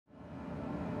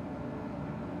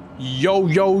Yo,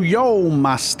 yo, yo,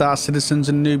 my Star Citizens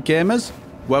and Noob Gamers.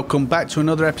 Welcome back to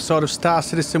another episode of Star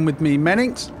Citizen with me,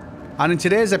 Menix. And in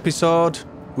today's episode,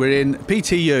 we're in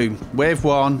PTU, Wave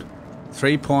 1,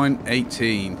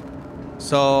 3.18.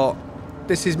 So,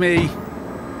 this is me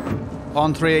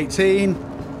on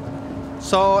 3.18.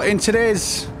 So, in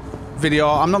today's video,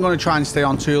 I'm not going to try and stay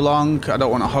on too long. I don't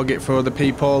want to hog it for other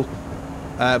people.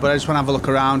 But I just want to have a look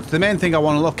around. The main thing I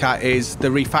want to look at is the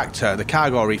refactor, the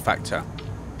cargo refactor.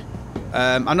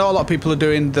 I know a lot of people are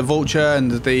doing the vulture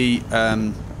and the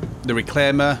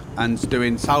reclaimer and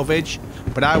doing salvage,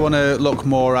 but I want to look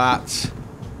more at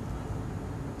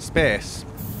space.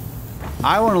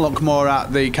 I want to look more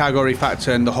at the cargo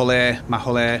refactor and the hull A, my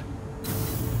hull A.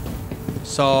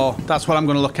 So that's what I'm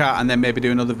going to look at, and then maybe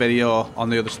do another video on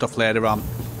the other stuff later on.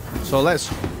 So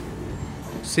let's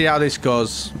see how this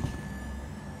goes.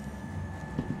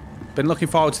 Been looking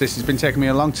forward to this. It's been taking me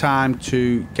a long time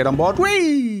to get on board.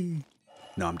 Whee!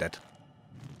 No, I'm dead.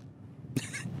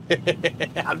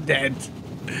 I'm dead.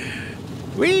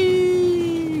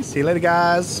 Whee! See you later,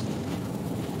 guys.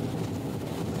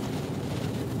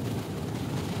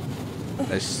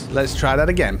 Let's try that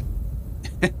again.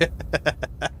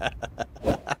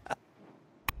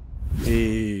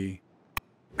 Hey.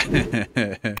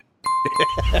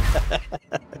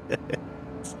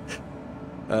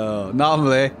 Oh,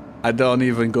 normally I don't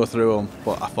even go through them,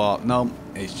 but I thought, no,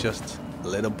 it's just a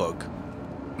little bug.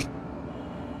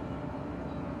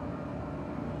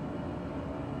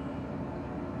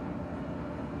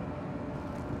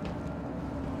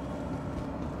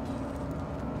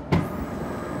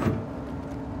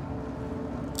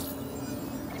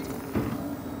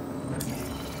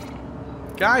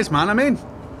 Guys, man, I'm in.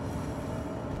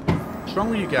 What's wrong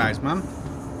with you guys, man?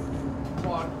 Come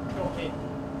on, go in.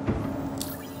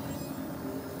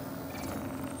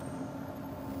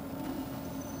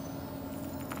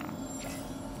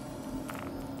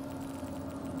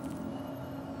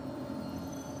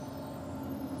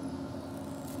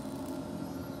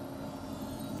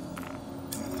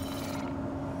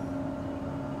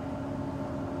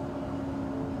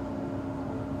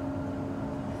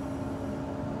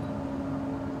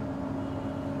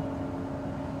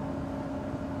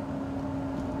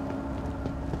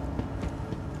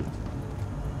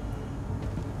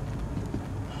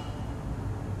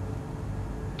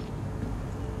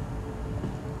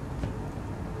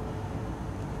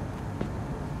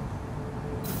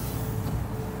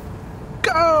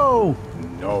 Go!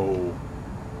 No.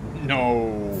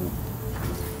 No.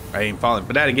 I ain't falling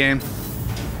for that again.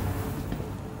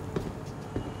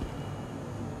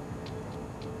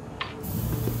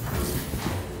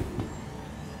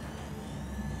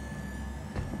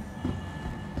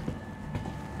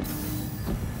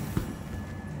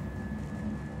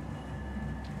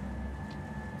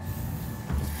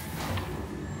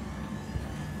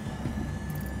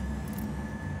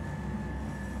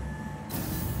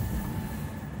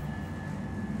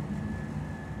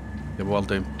 Yeah, well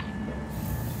do.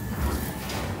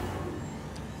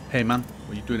 Hey man,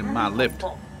 what are you doing in my lift?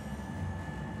 Come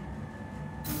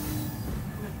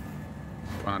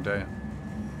on, I dare you.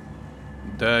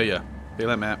 Dare you. See you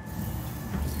later, mate.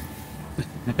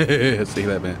 See you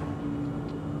later, mate.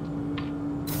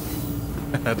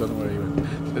 I don't know where he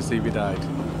went. Let's see if he died. I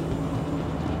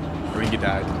think he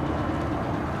died.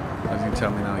 I was going to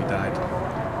tell me now he died.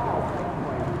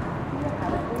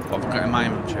 What have I got in my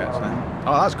inventory actually?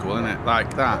 Oh, that's cool, isn't it?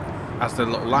 Like that. That's the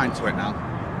little line to it now.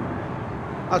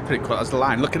 That's pretty cool. That's the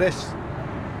line. Look at this.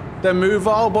 The move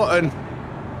all button.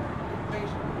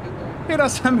 Yeah,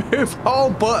 that's the move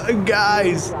all button,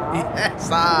 guys. Yes,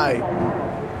 I.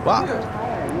 What?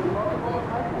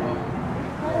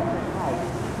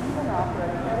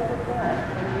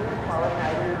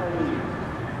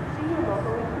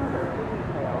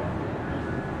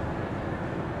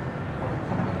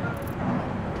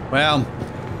 Well,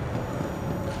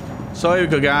 so here we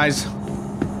go, guys.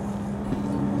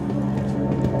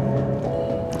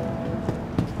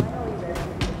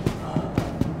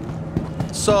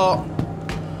 So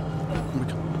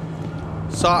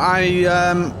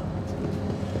I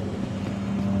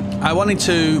wanted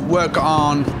to work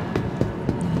on.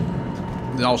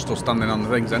 They're all still standing on the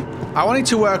things. Then I wanted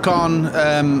to work on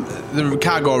the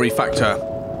cargo refactor.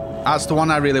 That's the one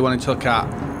I really wanted to look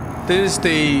at. There is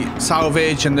the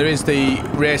salvage and there is the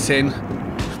racing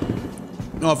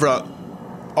over at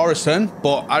Orison,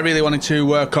 but I really wanted to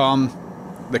work on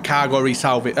the cargo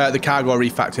the cargo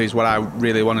refactor is what I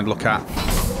really wanted to look at.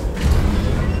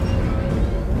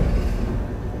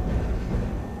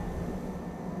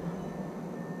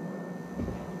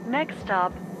 Next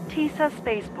stop, Tisa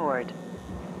Spaceport.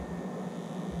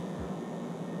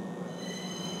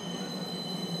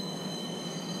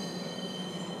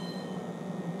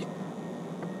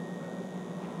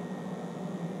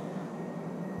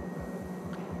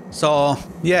 So,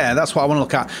 yeah, that's what I want to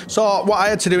look at. So, what I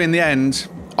had to do in the end,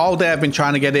 all day I've been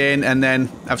trying to get in, and then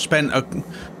I've spent a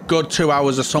good 2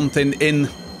 hours or something in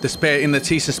the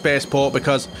Tisa spaceport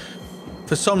because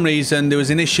for some reason there was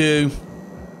an issue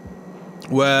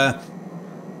where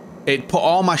it put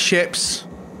all my ships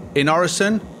in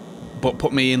Orison, but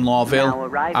put me in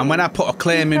Lawville. And when I put a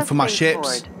claim in for my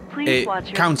ships, it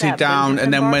counted down,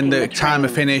 and then when the timer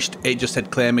finished, it just said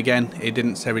claim again. It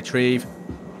didn't say retrieve.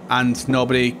 And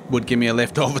nobody would give me a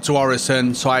lift over to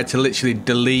Orison, so I had to literally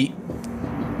delete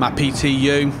my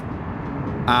PTU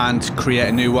and create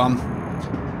a new one.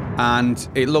 And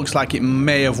it looks like it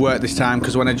may have worked this time,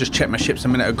 because when I just checked my ships a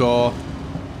minute ago,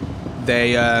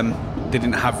 they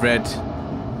didn't have red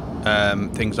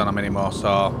things on them anymore, so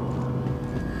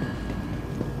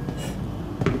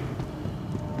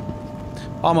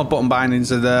all my button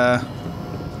bindings are there.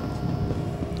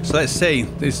 So let's see.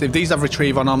 If these have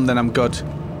retrieve on them, then I'm good.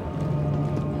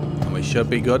 And we should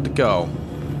be good to go.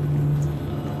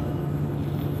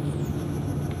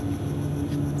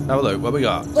 Have a look, what we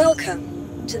got?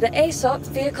 Welcome to the ASOP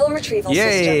vehicle retrieval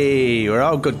system. Yay! We're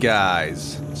all good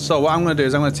guys. So what I'm going to do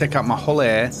is I'm going to take out my hull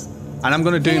air, and I'm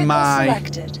going to do Vehicle my...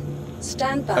 selected.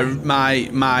 Stand by.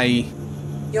 my...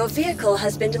 Your vehicle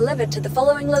has been delivered to the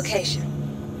following location.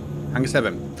 Hangar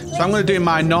 7. So I'm going to do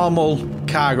my normal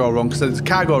cargo run, because there's a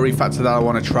cargo refactor that I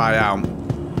want to try out.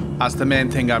 That's the main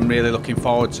thing I'm really looking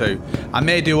forward to. I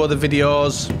may do other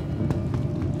videos.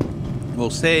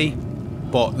 We'll see.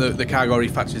 But the cargo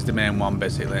refactor is the main one,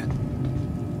 basically.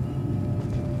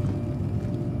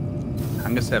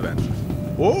 Hangar 7.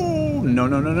 Oh, no,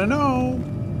 no, no, no, no.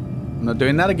 I'm not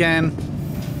doing that again.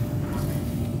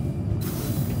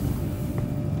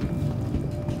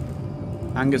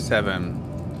 Hangar 7.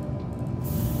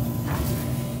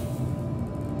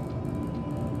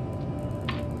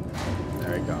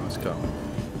 There we go, let's go.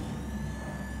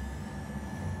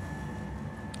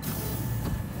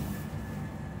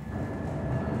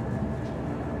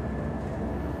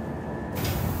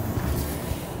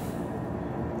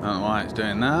 I don't know why it's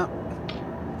doing that.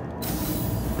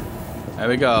 There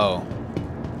we go.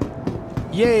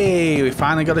 Yay! We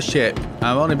finally got a ship.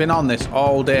 I've only been on this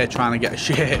all day trying to get a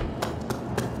ship.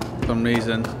 For some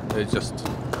reason, it was just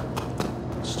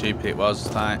stupid. It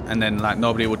was like, and then like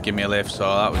nobody would give me a lift, so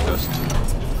that was just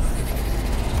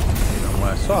even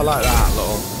worse. So I like that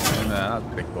little thing there. That's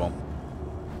pretty cool.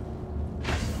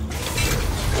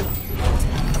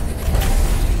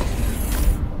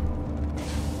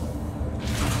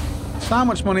 So how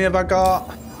much money have I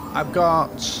got? I've got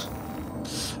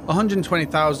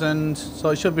 120,000, so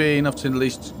it should be enough to at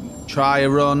least try a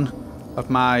run of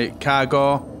my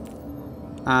cargo.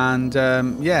 And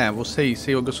yeah, we'll see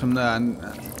what goes from there. And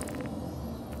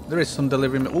there is some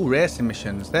delivery. Oh, racing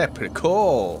missions. They're pretty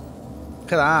cool.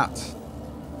 Look at that.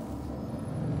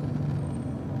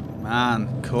 Man,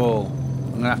 cool.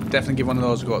 I'm gonna have to definitely give one of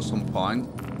those a go at some point.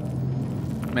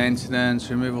 Maintenance,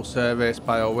 removal service,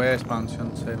 bio waste, bounty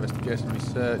hunter, investigation,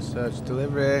 research, search,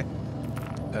 delivery,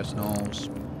 personals.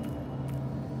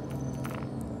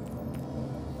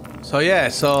 So yeah,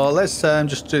 so let's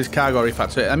just do this cargo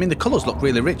refactor. I mean, the colours look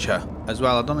really richer as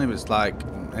well. I don't know if it's like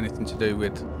anything to do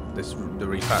with this the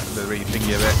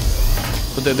rethingy of it,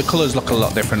 but the colours look a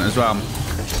lot different as well.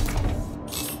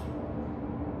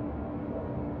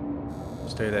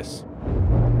 Let's do this.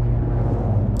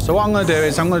 So what I'm going to do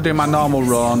is I'm going to do my normal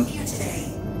run.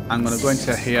 I'm going to go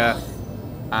into here,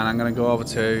 and I'm going to go over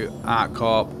to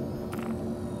ArtCorp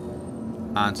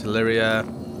and to Lyria.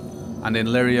 And in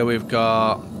Lyria we've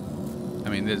got, I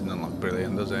mean, this doesn't look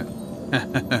brilliant, does it?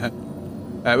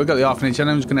 We've got the orphanage, and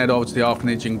I'm just going to head over to the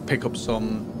orphanage and pick up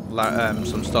some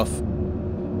stuff.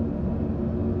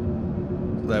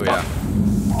 There we are.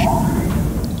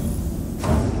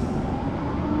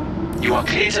 You are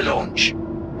clear to launch.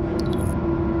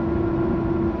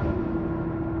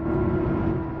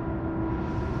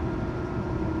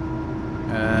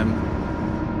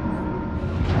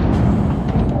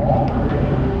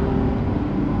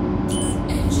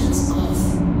 Engines off.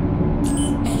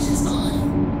 Engines on.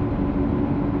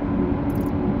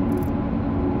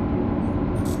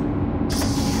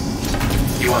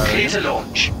 You are clear to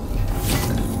launch.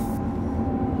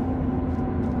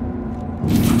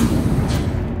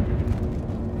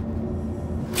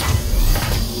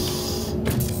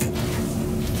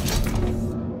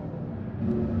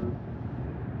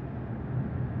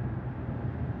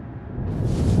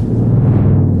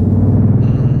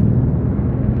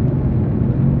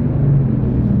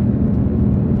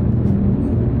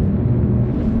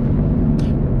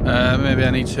 Maybe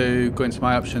I need to go into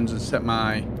my options and set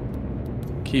my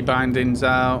key bindings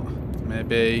out.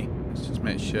 Maybe Let's just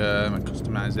make sure my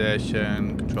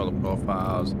customization, controller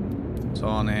profiles,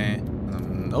 Tony,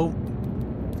 and oh,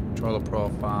 controller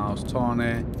profiles,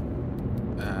 Tony,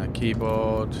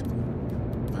 keyboard,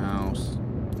 mouse,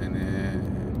 in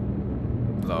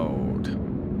it, load.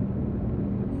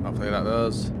 Hopefully that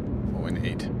does what we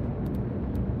need.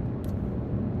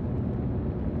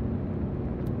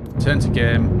 Turn to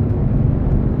game.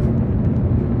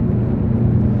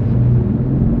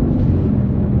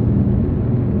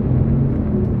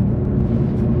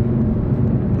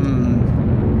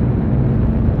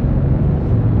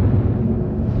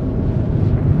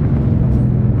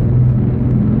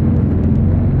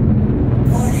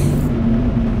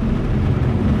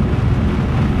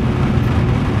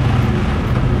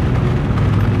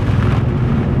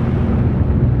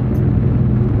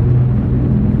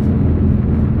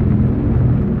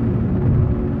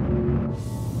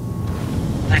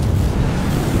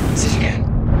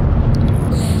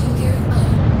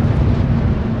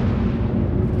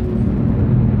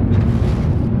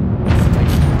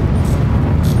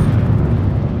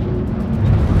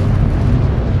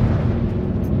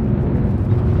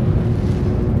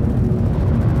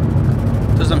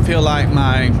 Feel like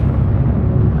my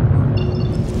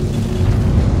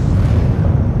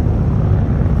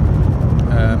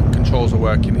controls are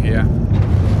working here.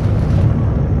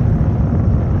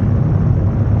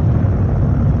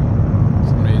 For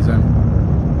some reason.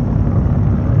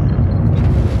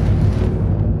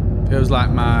 Feels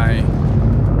like my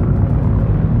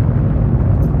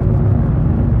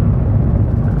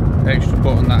extra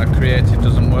button that I created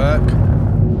doesn't work.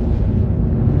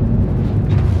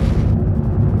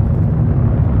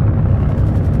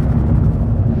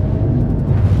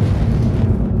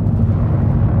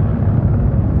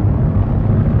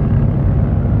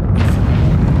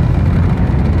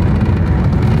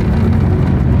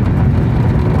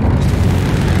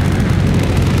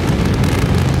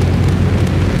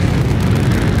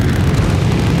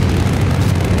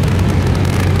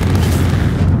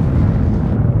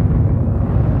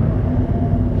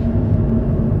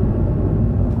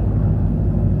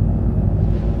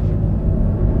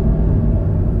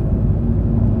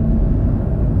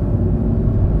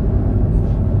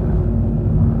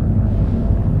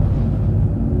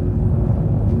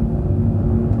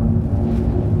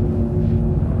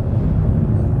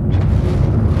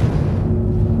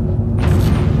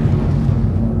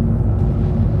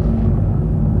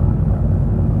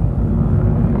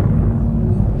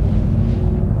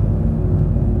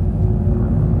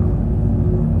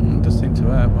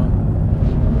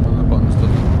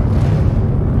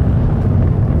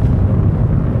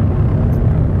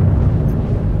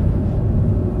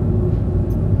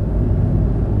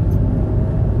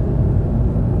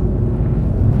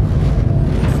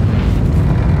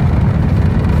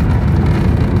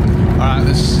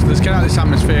 This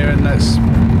atmosphere, and let's see,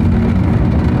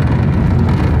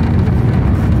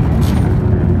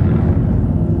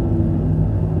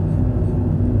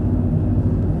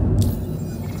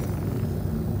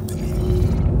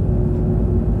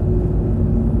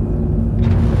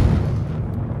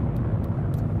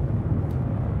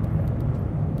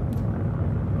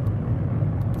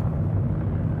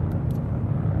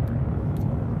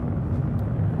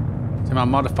 my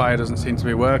modifier doesn't seem to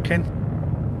be working for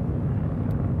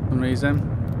some reason.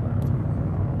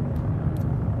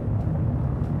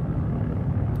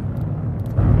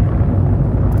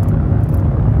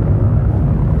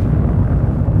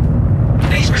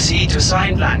 Proceed to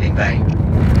assigned landing bay.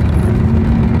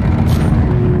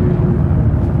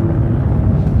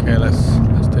 Okay, let's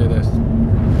do this.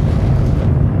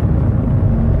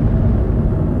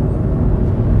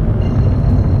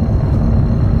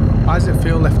 Why does it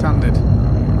feel left-handed?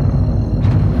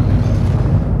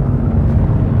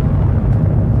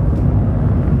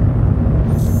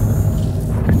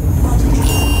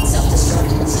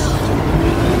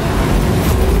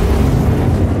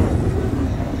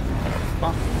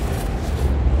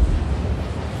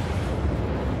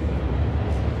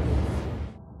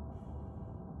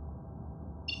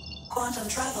 Quantum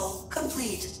travel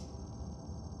complete.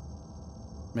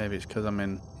 Maybe it's because I'm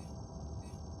in.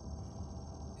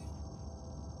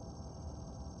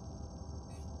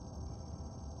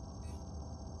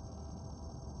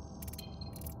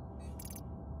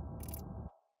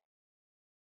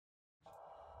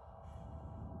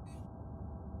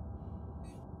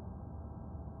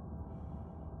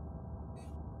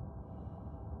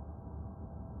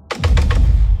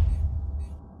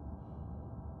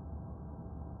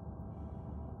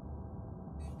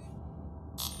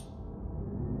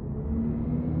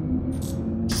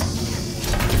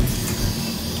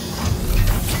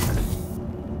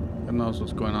 knows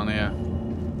what's going on here.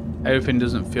 Everything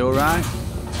doesn't feel right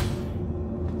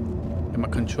in my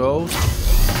controls.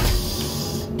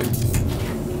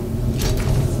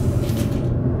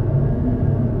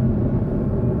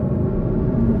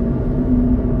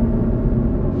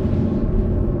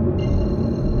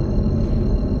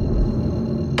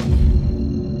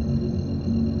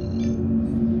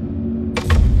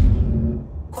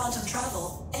 Quantum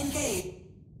travel engaged.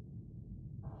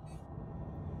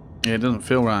 Yeah, it doesn't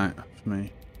feel right for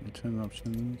me. Return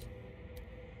options.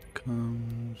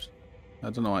 Comes.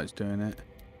 I don't know why it's doing it.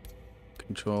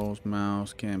 Controls,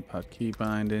 mouse, gamepad, key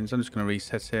bindings. I'm just going to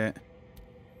reset it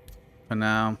for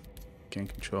now. Game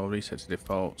control, reset to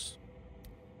defaults.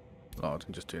 Lord,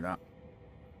 and just do that.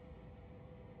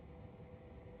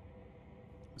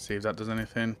 See if that does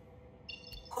anything.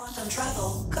 Quantum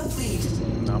travel complete.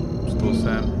 No, still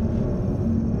the same.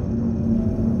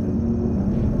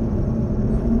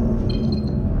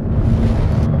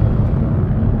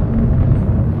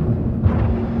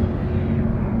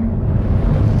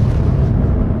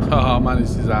 Oh man,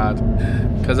 this is hard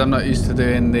because I'm not used to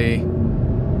doing the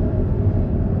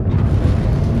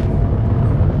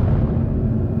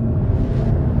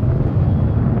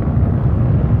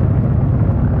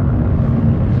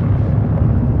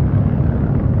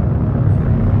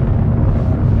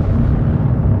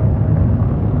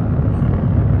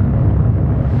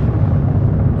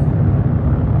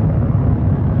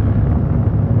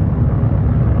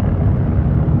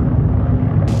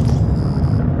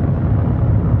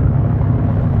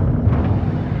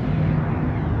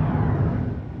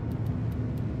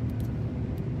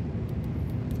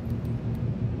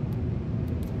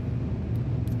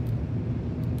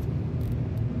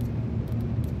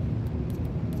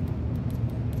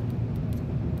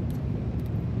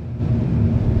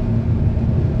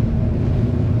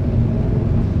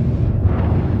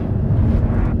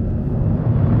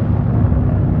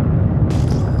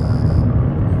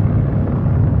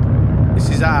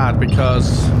hard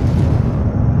because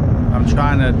I'm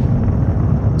trying to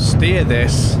steer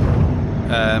this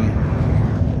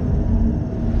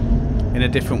in a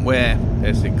different way,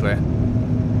 basically.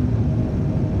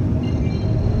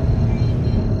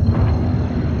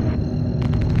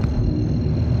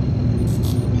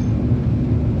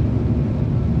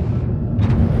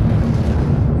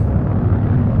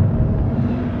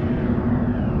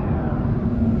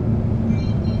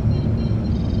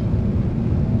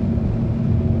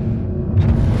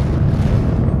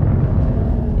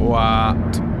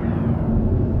 What?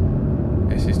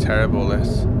 This is terrible,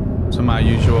 this. To my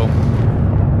usual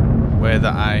way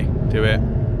that I do it.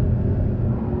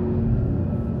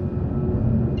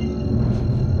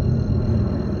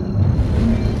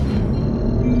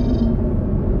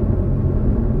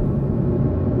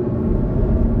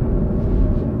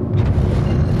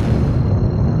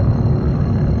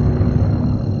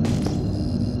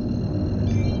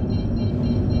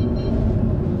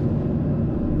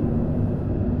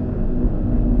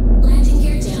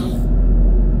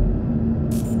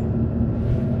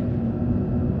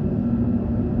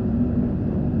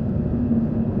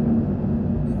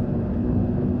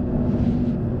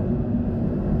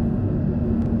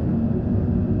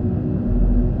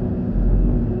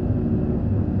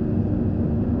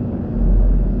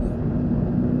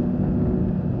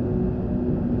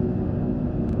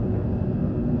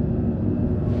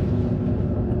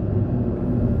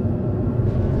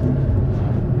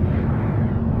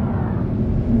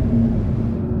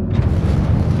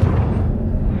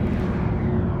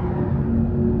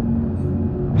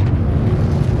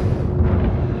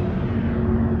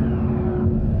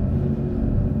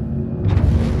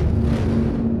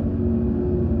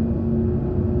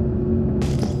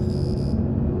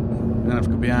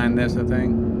 Behind this, I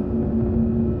think.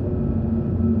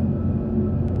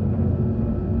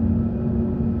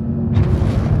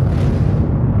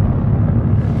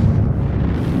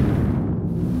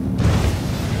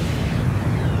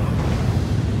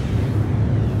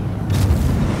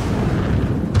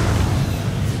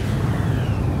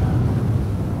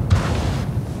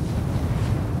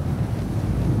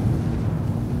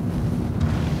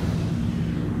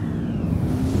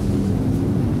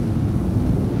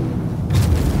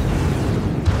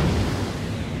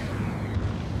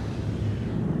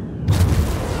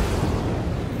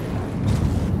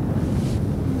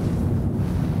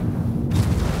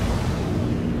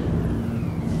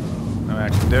 I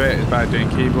can do it is by doing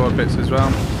keyboard bits as well.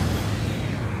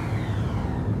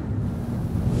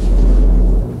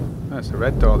 That's a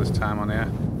red door this time on here.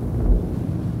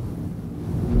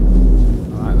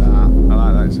 I like that. I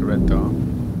like that it's a red door.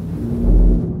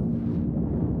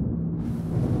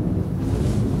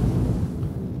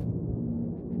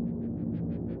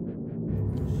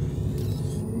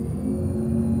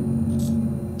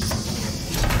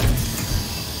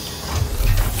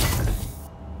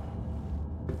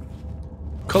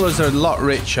 Colours are a lot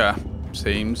richer,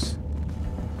 seems.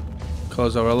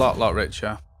 Colours are a lot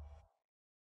richer.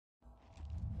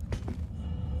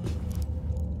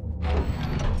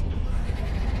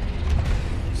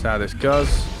 See how this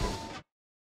goes.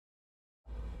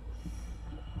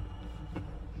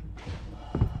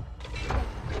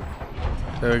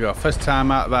 There we go. First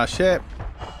time out of our ship.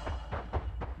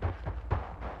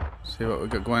 See what we've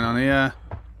got going on here.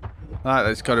 I like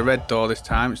that it's got a red door this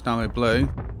time. It's normally blue.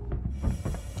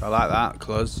 I like that.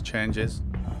 Colours changes.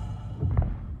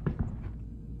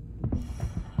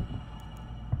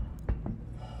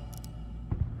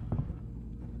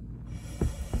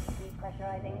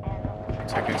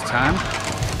 Taking its time.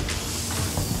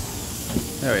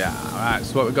 There we are. Alright,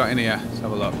 so what we got in here? Let's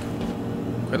have a look.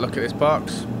 Quick look at this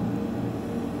box.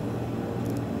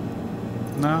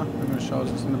 No, they're going to show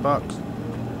us what's in the box.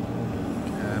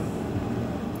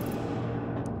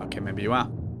 Okay, maybe you are.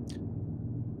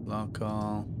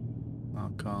 Local.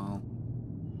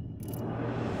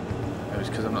 Maybe it's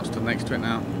because I'm not stood next to it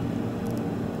now.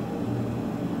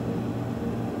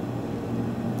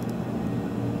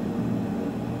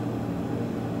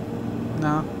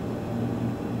 No.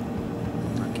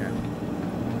 Okay.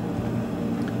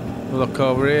 We'll look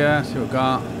over here, see what we've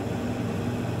got.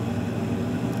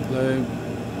 Blue.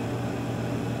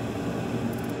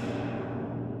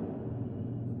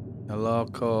 A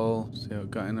local. See what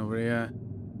we've got in over here.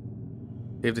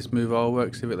 See if this move all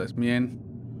works, see if it lets me in.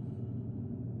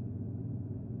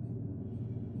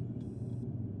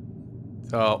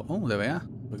 So, oh, there we are.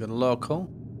 We've got a local.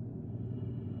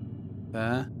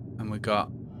 There. And we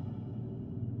got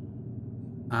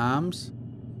arms.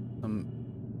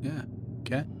 Yeah,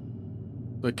 okay.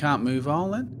 We can't move all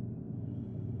then?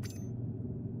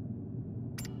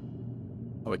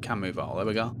 Oh, we can move all. There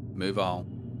we go. Move all.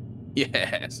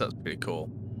 Yes, that's pretty cool.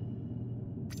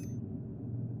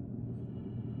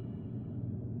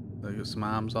 There got some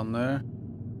arms on there.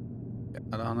 Get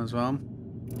that on as well.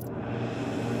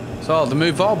 So the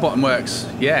move all button works.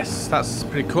 Yes, that's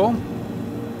pretty cool.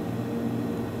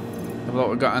 Have a look what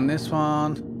we've got on this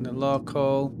one. The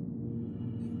local.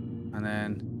 And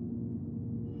then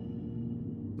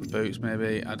the boots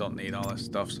maybe. I don't need all this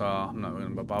stuff, so I'm not going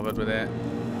to be bothered with it.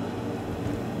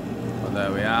 But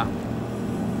there we are.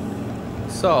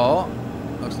 So,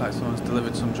 looks like someone's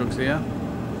delivered some drugs here.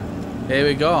 Here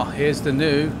we go. Here's the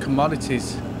new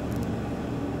commodities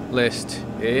list.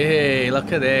 Hey,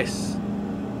 look at this.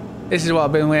 This is what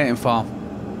I've been waiting for.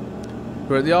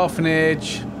 We're at the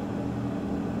orphanage.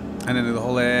 And then the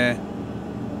whole here.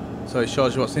 So it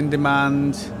shows you what's in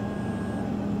demand.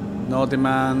 No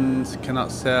demand.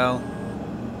 Cannot sell.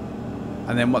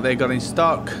 And then what they got in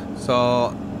stock.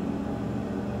 So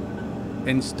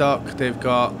in stock they've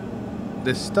got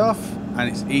this stuff. And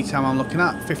it's E-time I'm looking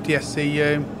at. 50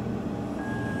 SCU.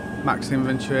 Max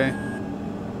inventory.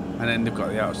 And then they've got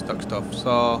the out of stock stuff.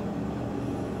 So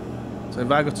if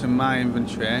I go to my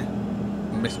inventory,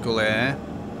 mystical air,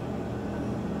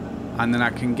 and then I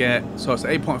can get, so it's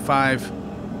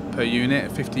 8.5 per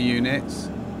unit, 50 units,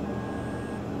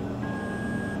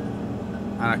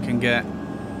 and I can get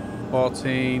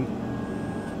 14.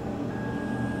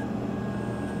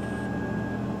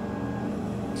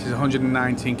 This is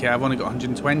 119k. I've only got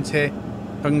 120. I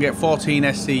can get 14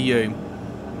 SCU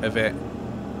of it.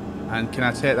 And can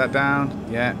I take that down?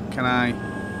 Yeah. Can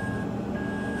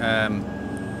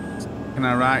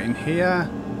I write in here?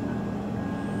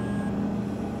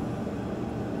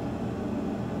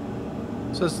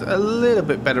 So it's a little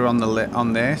bit better on the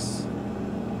on this.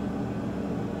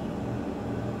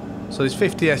 So there's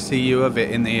 50 SCU of it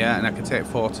in here, and I can take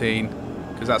 14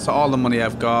 because that's all the money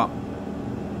I've got.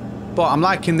 But I'm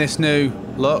liking this new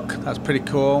look. That's pretty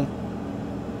cool.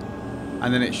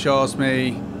 And then it shows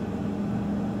me.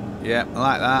 Yeah, I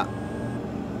like that.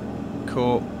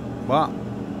 Cool. What?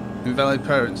 Invalid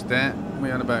parents there. What are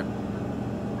we on about?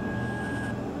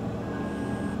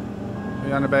 What are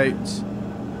we on about?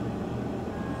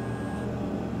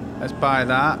 Let's buy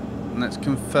that. And let's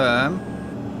confirm.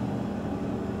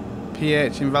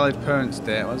 PH invalid parent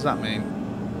state. What does that mean?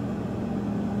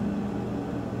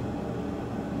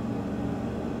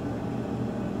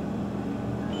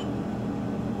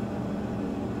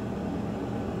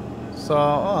 So,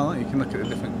 oh, you can look at the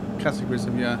different categories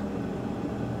of your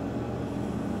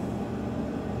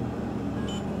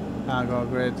cargo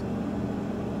grid.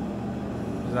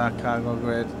 There's our cargo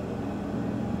grid.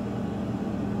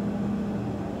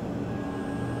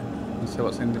 And see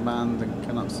what's in demand and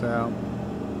cannot sell.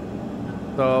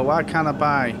 So why can't I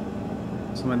buy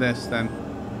some of this then?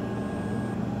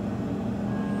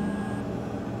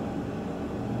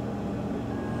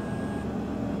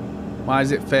 Why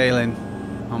is it failing?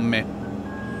 on me.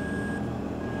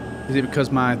 Is it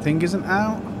because my thing isn't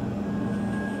out?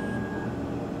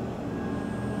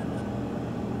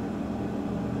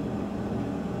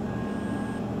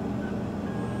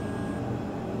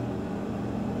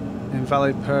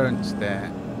 Invalid parent state.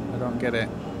 I don't get it.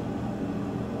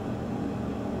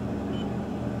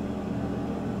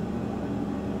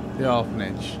 The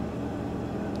orphanage.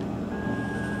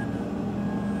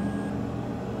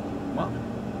 What?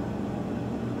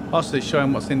 Also, it's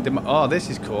showing what's in demand. Oh, this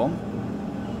is cool.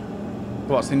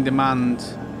 What's in demand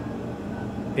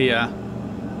here.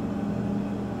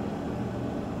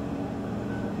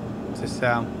 To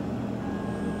sell.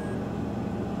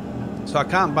 So I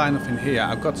can't buy nothing here.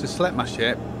 I've got to select my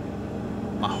ship,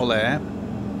 my hull air.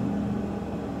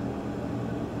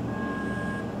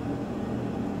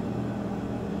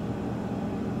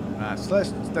 Right, so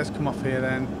let's come off here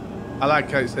then. I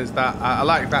like how it says that. I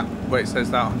like that where it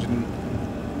says that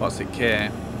 100. What's it, K?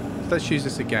 So let's use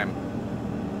this again.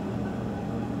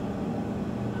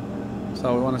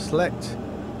 So we want to select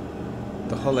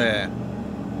the hull air.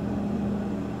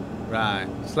 Right.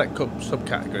 Select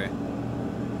subcategory.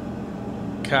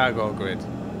 Cargo grid.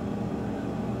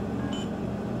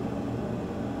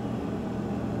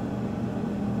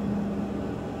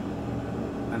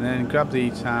 And then grab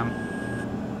the time.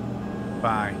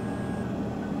 Buy.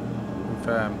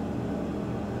 Confirm.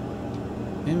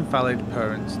 Invalid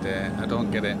parent state. I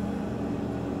don't get it.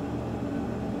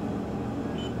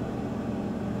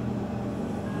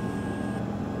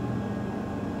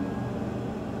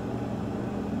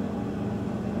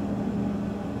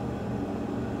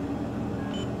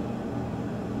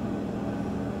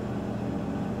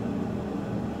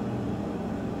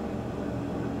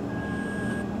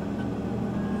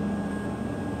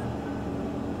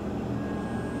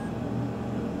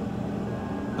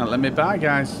 Not let me buy,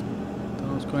 guys. Don't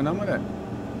know what's going on with it.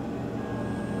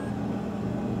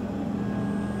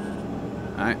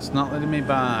 Right, it's not letting me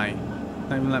buy.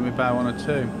 Not even let me buy one or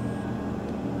two.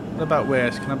 What about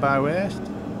waste? Can I buy waste?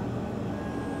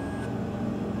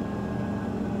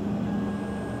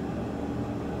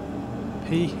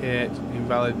 PH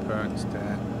invalid parent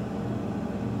state.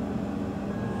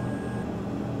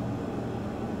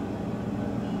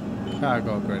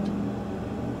 Cargo grid.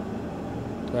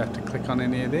 Do I have to click on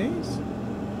any of these?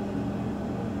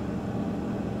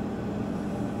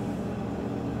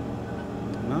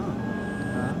 No.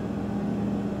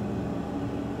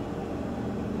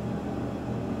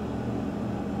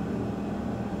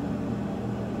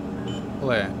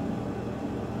 Play.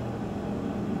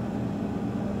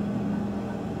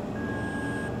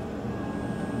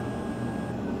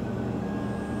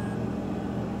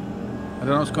 I don't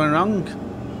know what's going wrong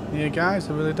here, guys.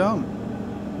 I really don't.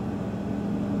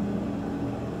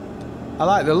 I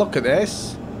like the look of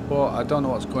this, but I don't know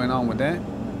what's going on with it.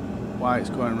 Why it's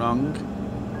going wrong.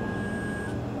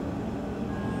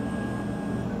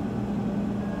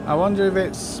 I wonder if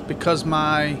it's because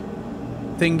my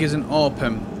thing isn't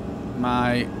open.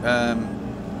 My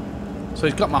so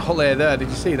it's got my hull air there. Did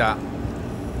you see that?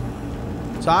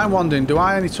 So I'm wondering, do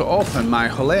I need to open my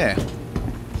hull air?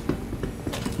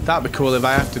 That'd be cool if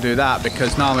I have to do that,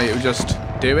 because normally it would just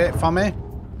do it for me.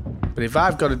 But if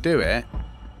I've got to do it,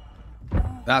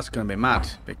 that's going to be mad,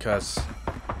 because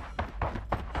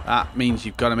that means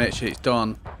you've got to make sure it's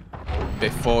done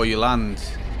before you land,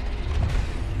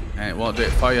 and it won't do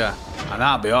it for you. And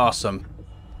that'd be awesome,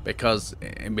 because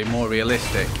it'd be more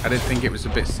realistic. I did think it was a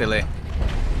bit silly,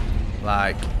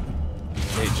 like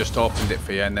it just opened it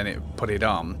for you and then it put it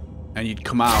on, and you'd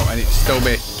come out and it'd still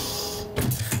be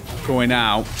going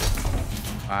out.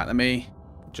 Right, let me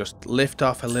just lift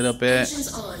off a little bit.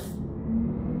 Engines on.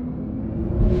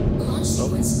 Launch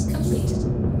sequence complete.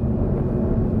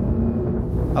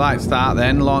 I liked that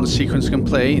then. Launch sequence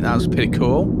complete. That was pretty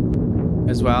cool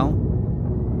as well.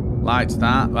 Liked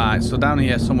that. Right, so down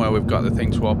here somewhere we've got the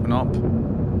thing to open up.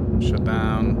 Shut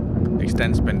down.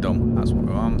 Extend spindle. That's what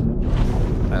we want.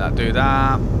 Let that do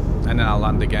that. And then I'll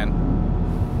land again.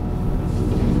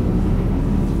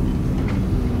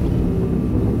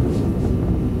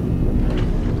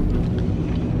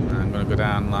 I'm going to go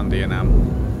down and land here now.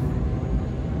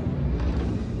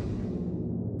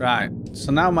 Right,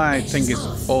 so now my thing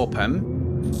is open.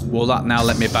 Will that now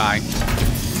let me buy?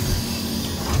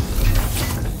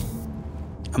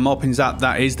 I'm hoping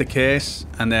that is the case,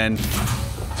 and then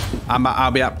I'll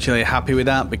be actually happy with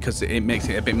that, because it makes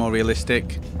it a bit more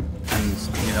realistic, and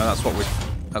you know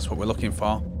that's what we're looking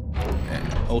for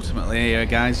ultimately here,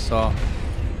 guys. So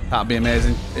that'd be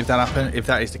amazing if that happened, if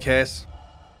that is the case.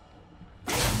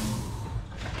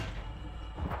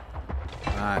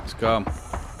 Right, let's go.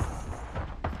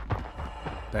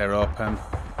 They're open.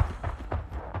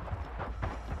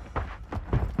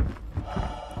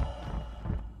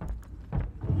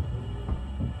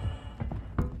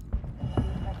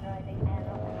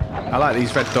 I like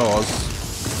these red doors.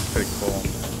 Pretty cool.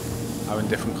 Having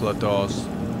different coloured doors.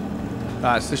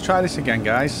 Right, so let's try this again,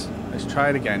 guys. Let's try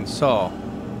it again. So,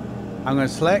 I'm going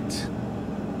to select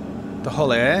the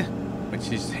hull here,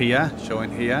 which is here,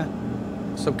 showing here.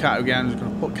 Subcategory, I'm just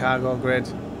going to put cargo grid.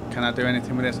 Can I do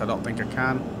anything with this? I don't think I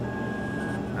can.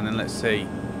 And then let's see.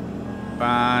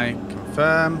 Buy,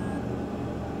 confirm.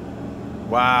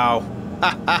 Wow.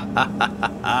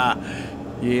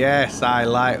 Yes, I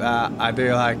like that. I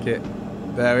do like it.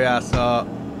 There we are. So,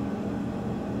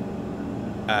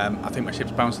 I think my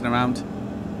ship's bouncing around.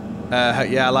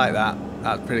 Yeah, I like that.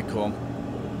 That's pretty cool.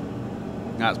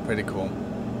 That's pretty cool.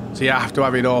 So you have to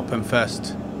have it open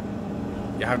first.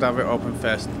 You have to have it open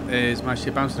first. Is my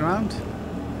ship bouncing around?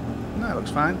 No, it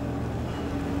looks fine.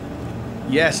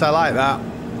 Yes, I like that.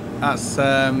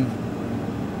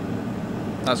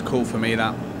 That's cool for me,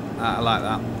 that. I like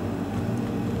that.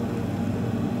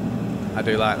 I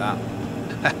do like that.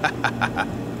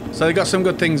 So they got some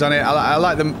good things on it. I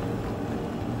like them.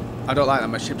 I don't like that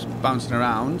my ship's bouncing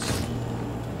around.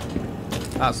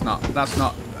 That's not that's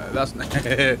not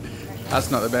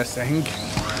the best thing.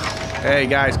 Hey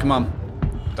guys, come on.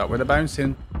 Stop with the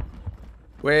bouncing.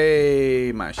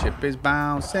 Way, my ship is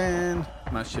bouncing.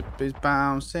 My ship is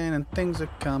bouncing and things are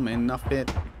coming off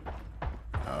it.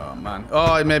 Oh man.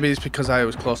 Oh, maybe it's because I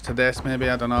was close to this. Maybe,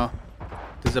 I don't know.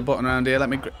 There's a button around here. Let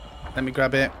me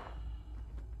grab it.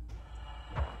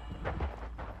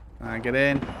 Can I get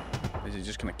in? Is it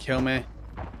just gonna kill me?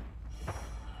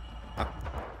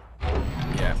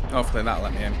 Yeah, hopefully that'll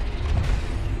let me in.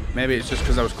 Maybe it's just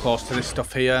because I was close to this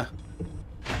stuff here.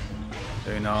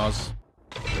 Who knows?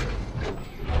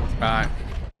 Right,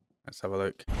 let's have a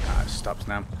look. Ah, it stops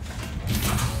now.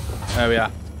 There we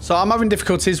are. So I'm having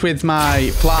difficulties with my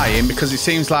flying because it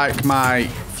seems like my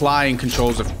flying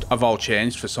controls have all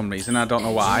changed for some reason. I don't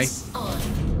know why.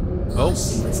 Oh.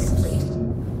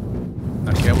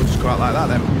 Okay, we'll just go out like that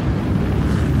then.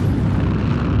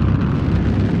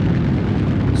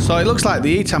 So it looks like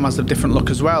the ETAM has a different look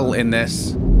as well in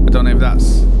this. I don't know if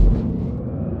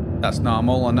that's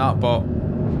normal or not, but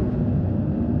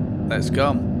let's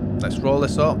go. Let's roll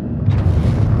this up.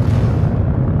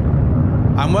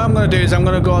 And what I'm going to do is I'm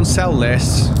going to go and sell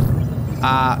this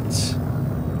at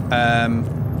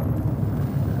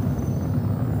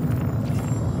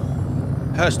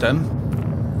Hurston.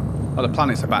 Oh, the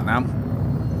planets are back now.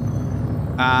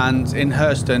 And in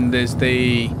Hurston there's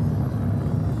the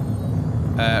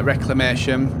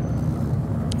reclamation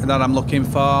that I'm looking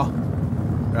for.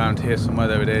 Around here somewhere,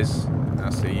 there it is. I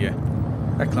see you.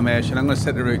 Reclamation. I'm going to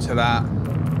set the route to that.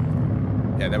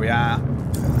 Yeah, there we are.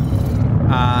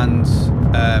 And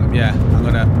yeah, I'm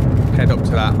going to head up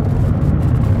to that.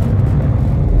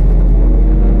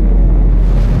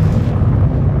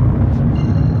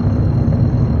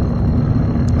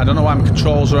 I don't know why my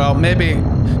controls are out. Maybe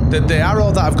the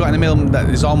arrow that I've got in the middle, that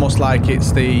is almost like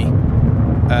it's the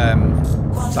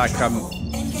like I'm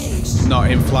not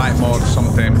in flight mode or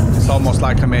something. It's almost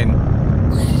like I'm in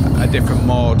a different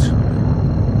mode.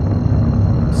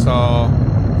 So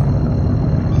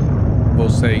we'll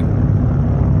see.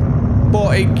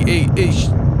 But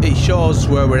it shows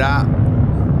where we're at.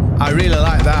 I really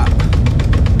like that.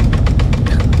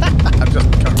 I've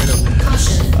just got rid of.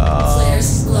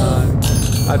 Flares low.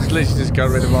 I literally just got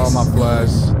rid of all my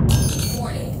flares.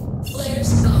 Warning.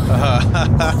 Flares gone.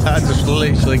 I just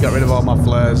literally got rid of all my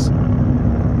flares.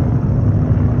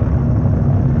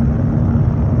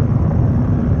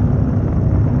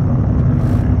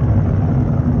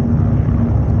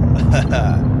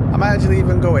 I might actually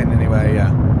even go in anyway,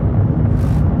 yeah.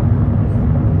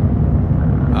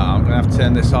 I'm gonna have to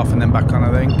turn this off and then back on,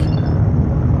 I think.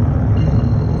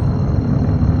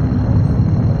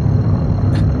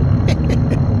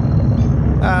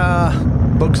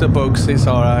 Bugs are bugs, it's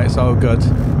alright, it's all good.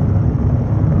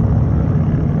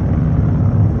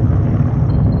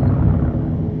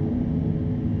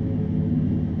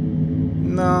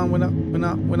 No, we're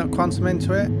not quantum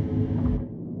into it.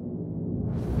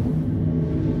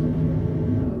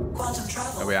 Quantum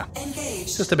travel. There we are.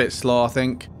 Engaged. Just a bit slow, I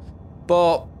think.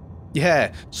 But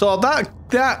yeah, so that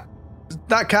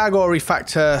cargo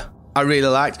refactor I really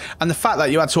liked, and the fact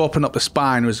that you had to open up the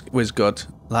spine was good.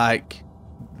 Like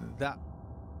that.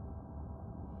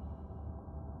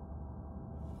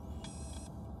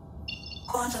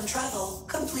 Quantum travel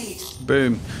complete.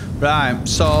 Boom. Right.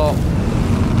 So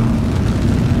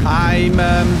I'm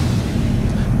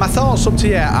my thoughts up to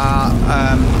here are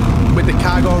with the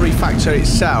cargo refactor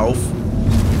itself.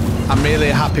 I'm really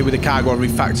happy with the cargo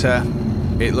refactor.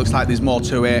 It looks like there's more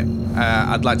to it.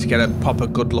 I'd like to get a proper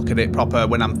good look at it, proper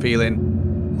when I'm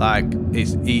feeling like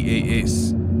it's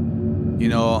you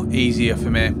know, easier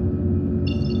for me.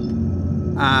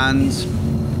 And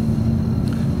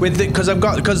with because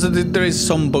there is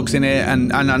some bugs in it,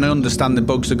 and I understand the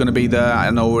bugs are going to be there. I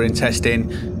know we're in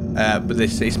testing, but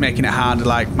it's making it harder.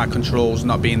 Like my controls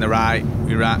not being the right.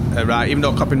 Even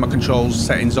though copying my controls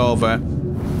settings over,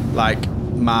 like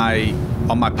on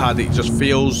my pad, it just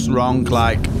feels wrong.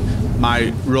 Like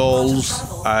my rolls,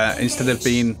 instead of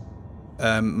being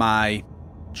my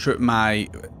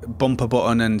bumper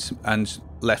button and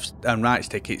left and right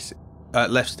stick, it's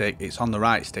left stick. It's on the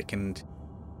right stick, and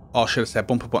or should I say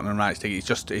bumper button and right stick?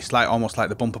 It's like almost like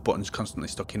the bumper button's constantly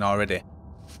stuck in already.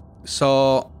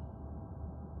 So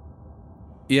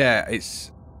yeah,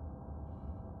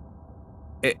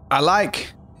 I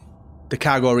like the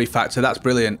cargo refactor. That's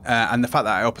brilliant, and the fact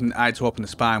that I had to open the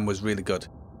spine was really good.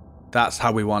 That's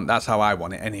how I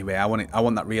want it anyway. I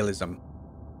want that realism,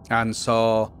 and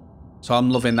so I'm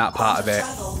loving that part of it.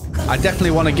 I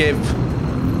definitely want to give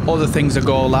other things a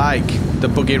go, like the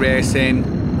buggy racing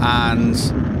and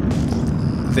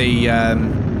the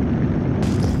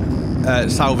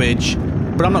salvage,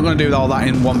 but I'm not going to do all that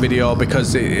in one video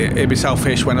because it'd be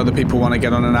selfish when other people want to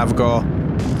get on and have a go.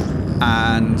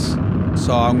 And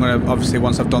so I'm going to, obviously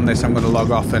once I've done this, I'm going to log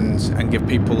off and give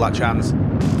people that chance.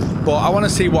 But I want to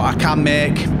see what I can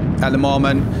make at the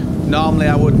moment. Normally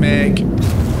I would make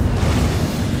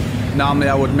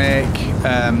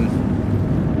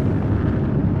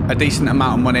a decent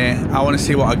amount of money. I want to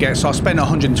see what I get. So I'll spend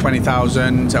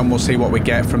 120,000 and we'll see what we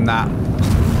get from that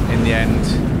in the end.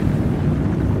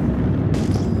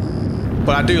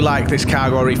 But I do like this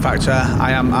cargo refactor.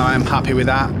 I am happy with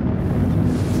that.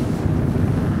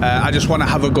 I just want to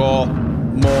have a go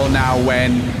more now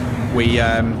when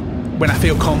I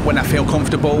feel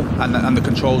comfortable and the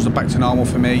controls are back to normal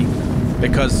for me,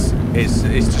 because it's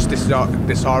just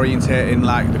disorientating,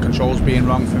 like the controls being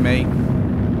wrong for me.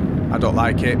 I don't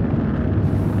like it.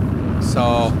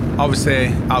 So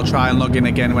obviously I'll try and log in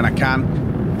again when I can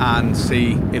and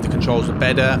see if the controls are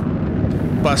better.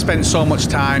 But I spent so much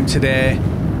time today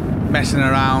messing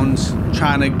around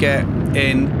trying to get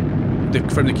in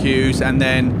from the queues, and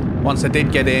then once I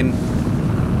did get in,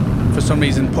 for some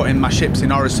reason putting my ships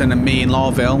in Orison and me in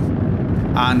Lawville,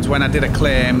 and when I did a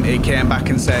claim it came back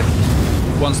and said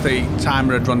once the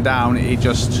timer had run down, it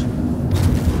just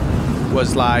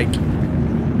was like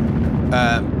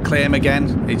claim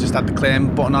again. It just had the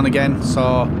claim button on again.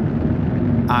 So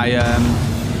I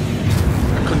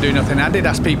couldn't do nothing. I did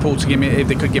ask people to give me, if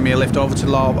they could give me a lift over to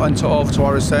over to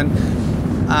Orison,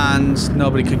 and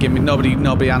nobody could give me,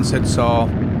 nobody answered, so,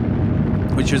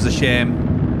 which was a shame.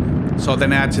 So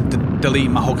then I had to delete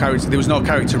my whole character. There was no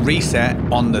character reset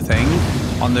on the thing,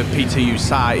 on the PTU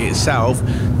site itself.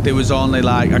 There was only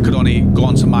like, I could only go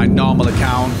onto my normal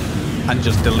account and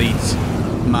just delete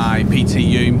my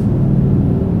PTU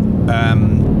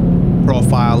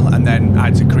profile, and then I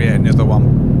had to create another one,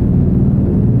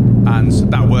 and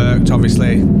that worked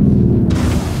obviously.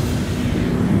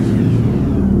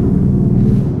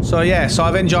 So yeah, so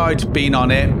I've enjoyed being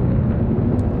on it.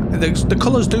 The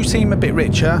colours do seem a bit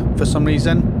richer for some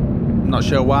reason. I'm not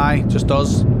sure why. It just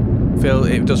does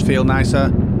feel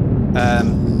nicer.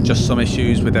 Just some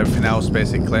issues with everything else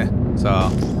basically. So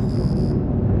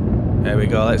there we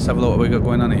go. Let's have a look what we got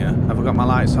going on here. Have I got my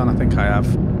lights on? I think I have.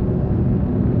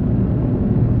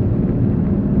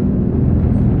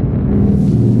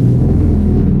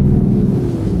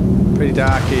 Pretty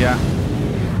dark here.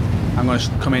 I'm going to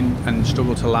come in and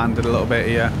struggle to land it a little bit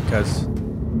here, because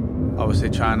obviously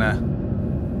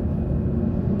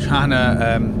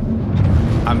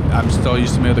I'm still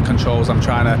used to my other controls. I'm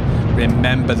trying to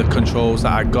remember the controls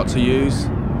that I got to use.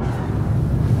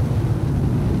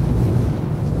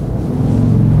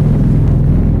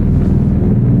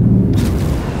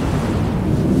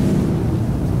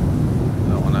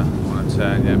 I want to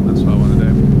turn, yeah, that's what I want to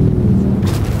do.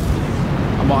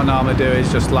 And what I normally do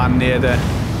is just land near the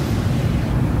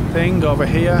thing over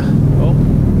here. Oh,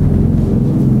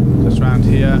 just around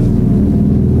here.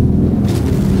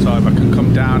 So if I can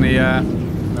come down here,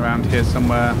 around here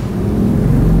somewhere.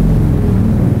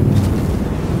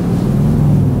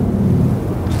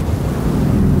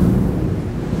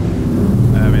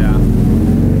 There we are.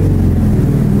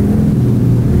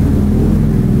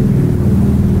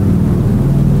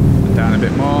 And down a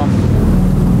bit more.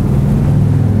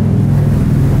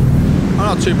 I'm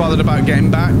not too bothered about getting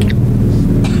back.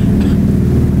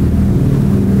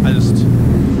 I just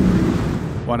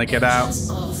want to get out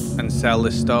and sell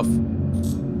this stuff.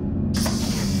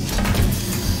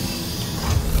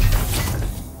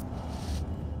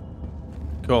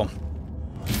 Cool.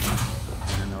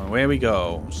 And away we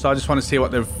go. So I just want to see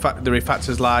what the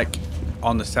refactor's like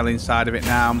on the selling side of it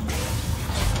now.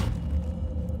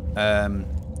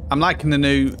 I'm liking the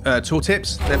new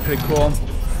tooltips. They're pretty cool.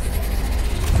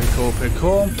 Pretty cool, pretty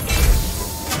cool.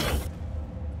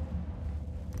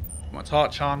 Put my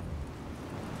torch on.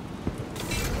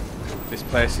 This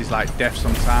place is like death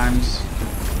sometimes.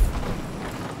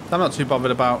 I'm not too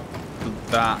bothered about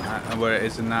that and where it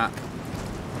is and that.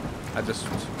 I just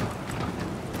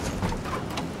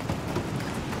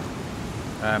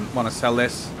want to sell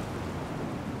this.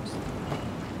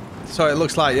 So it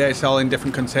looks like, yeah, it's all in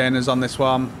different containers on this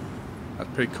one. That's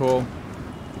pretty cool.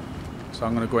 So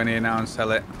I'm going to go in here now and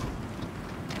sell it.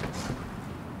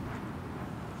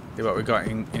 See what we got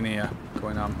in here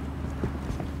going on.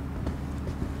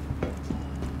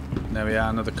 There we are,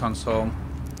 another console.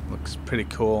 Looks pretty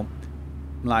cool.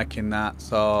 I'm liking that.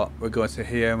 So we're going to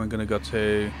here and we're going to go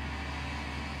to...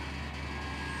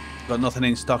 Got nothing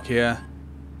in stock here.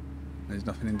 There's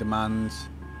nothing in demand.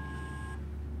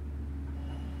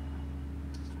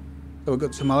 So we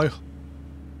got to my...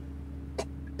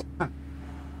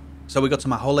 So we got to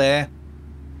my hull here.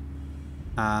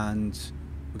 And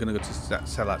we're going to go to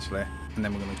sell actually. And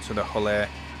then we're going to go to the hull here.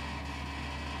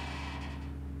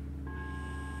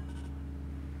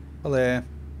 Hull here.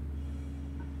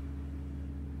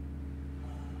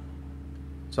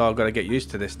 So I've got to get used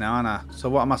to this now, haven't I? So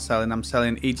what am I selling? I'm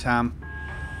selling ETAM.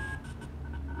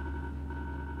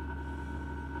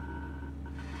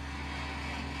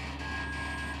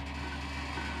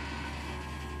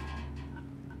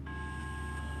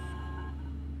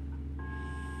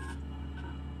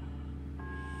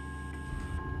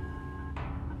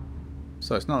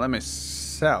 So it's not letting me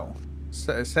sell.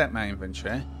 Set my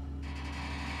inventory.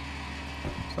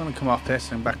 So I'm going to come off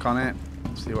this and back on it.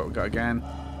 See what we've got again.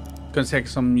 Going to take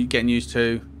some getting used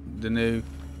to the new. So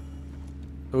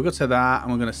we'll go to that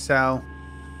and we're going to sell.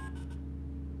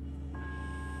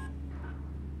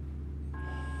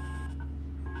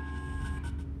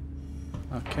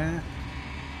 Okay.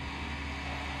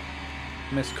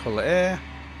 Mist colour here.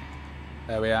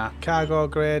 There we are. Cargo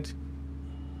grid.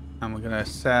 And we're going to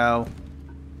sell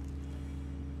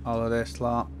all of this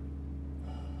lot.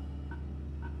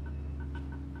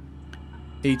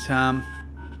 ETAM.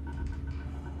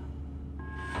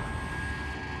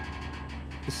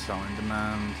 This is all in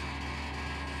demand.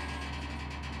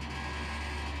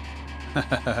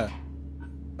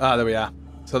 Ah, there we are.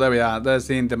 So there we are. There's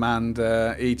the in demand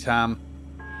ETAM.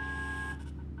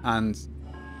 And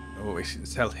oh, we should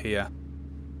sell here.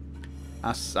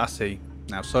 I see.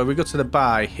 Now, so we go to the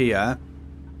buy here.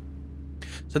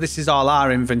 So this is all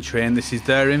our inventory, and this is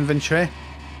their inventory.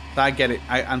 I get it.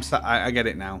 I get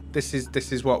it now. This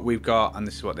is what we've got, and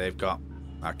this is what they've got.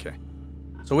 Okay.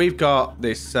 So we've got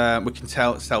this. We can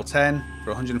sell 10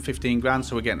 for 115 grand.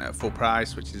 So we're getting it at full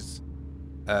price, which is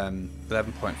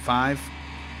 11.5.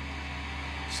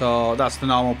 So that's the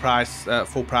normal price,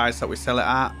 full price that we sell it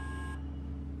at.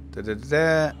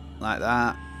 Like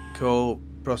that. Cool.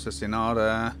 Processing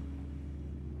order.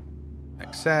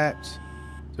 Accept.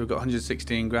 So we've got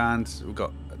 116 grand. We've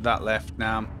got that left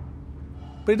now.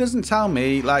 But it doesn't tell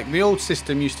me, like the old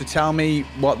system used to tell me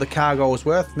what the cargo was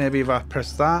worth. Maybe if I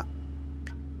press that.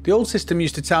 The old system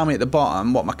used to tell me at the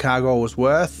bottom what my cargo was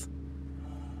worth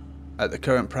at the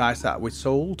current price that we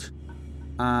sold.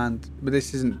 But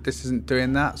this isn't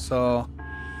doing that, so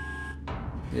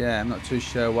yeah, I'm not too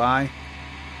sure why.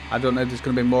 I don't know if there's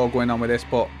going to be more going on with this,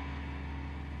 but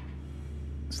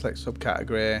select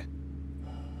subcategory.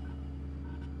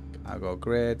 Cargo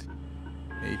grid,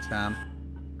 ETAM.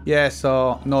 Yeah,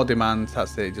 so no demand.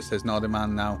 That's it. It just says no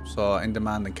demand now. So in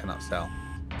demand and cannot sell.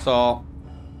 So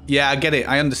yeah, I get it.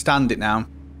 I understand it now.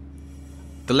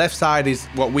 The left side is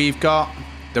what we've got.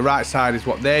 The right side is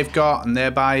what they've got, and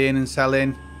they're buying and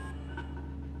selling.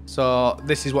 So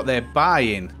this is what they're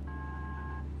buying.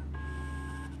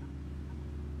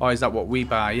 Or is that what we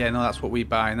buy? Yeah, no, that's what we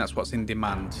buy, and that's what's in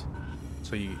demand.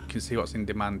 So you can see what's in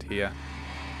demand here.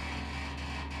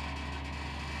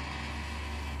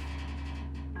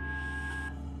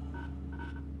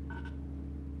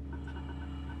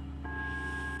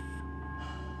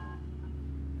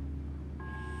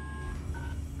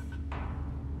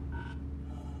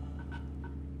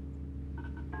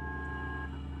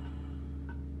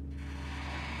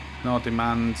 No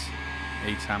demand,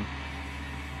 ETAM.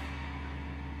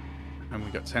 And we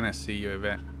got 10 SCU of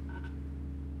it.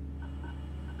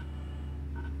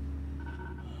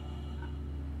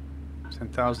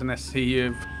 $10,000 SCU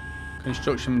of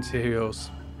construction materials.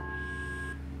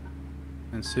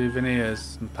 And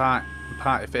souvenirs and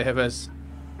party favours.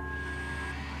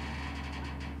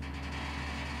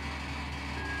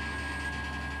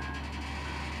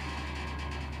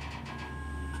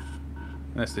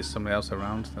 Unless there's somebody else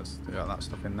around that's got that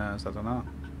stuff in there, so I don't know.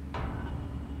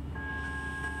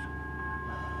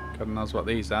 God knows what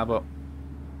these are, but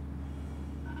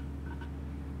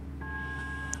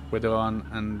Widow on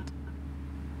and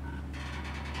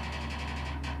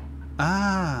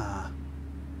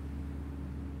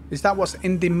is that what's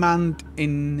in demand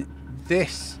in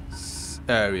this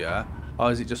area,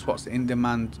 or is it just what's in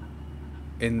demand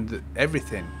in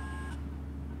everything?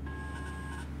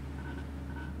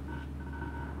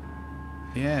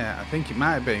 Yeah, I think it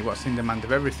might be what's in demand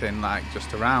of everything, like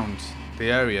just around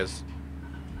the areas.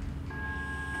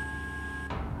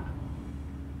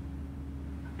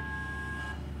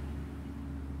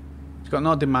 It's got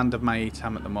no demand of my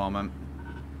ETAM at the moment.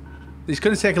 It's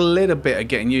going to take a little bit of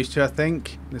getting used to, I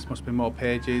think. This must be more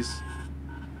pages.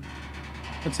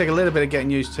 It's going to take a little bit of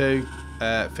getting used to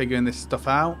figuring this stuff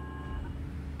out.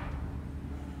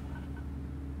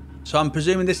 So I'm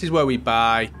presuming this is where we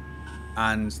buy.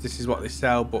 And this is what they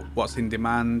sell, but what's in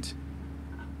demand.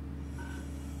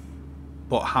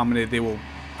 But how many they will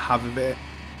have of it.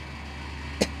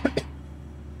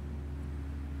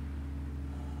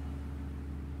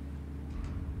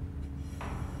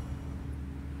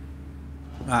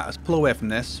 Right, let's pull away from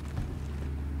this.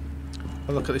 Have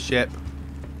a look at the ship.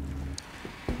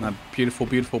 That beautiful,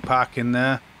 beautiful park in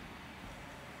there.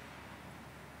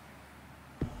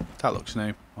 That looks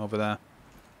new over there.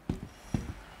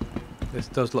 This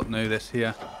does look new, this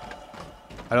here.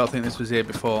 I don't think this was here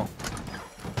before.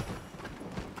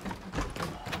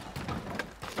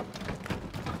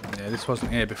 Yeah, this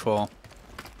wasn't here before.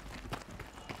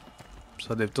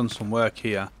 So they've done some work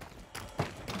here.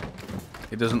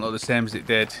 It doesn't look the same as it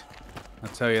did. I'll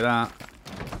tell you that.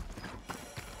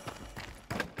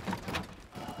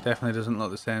 Definitely doesn't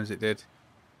look the same as it did.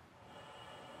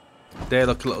 They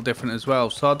look a little different as well.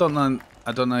 So I don't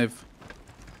know if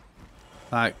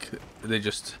like they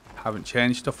just haven't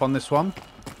changed stuff on this one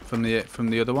from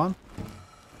the other one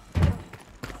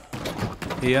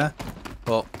here,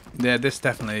 but yeah, this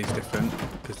definitely is different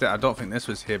because I don't think this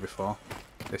was here before.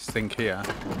 This thing here,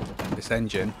 this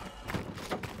engine.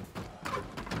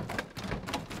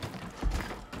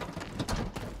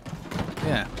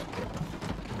 Yeah.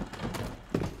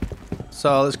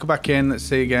 So let's go back in. Let's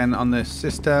see again on this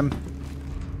system.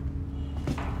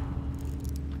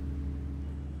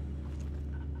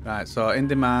 Right, so in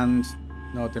demand,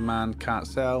 no demand, can't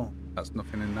sell. That's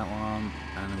nothing in that one.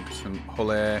 And then we go to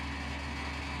hull A.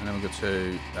 And then we go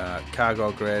to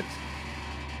cargo grid.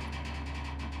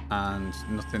 And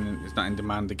nothing is not in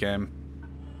demand again.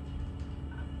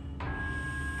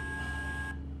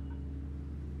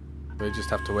 We just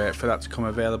have to wait for that to come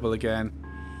available again.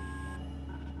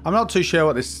 I'm not too sure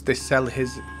what this cell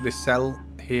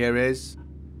here is.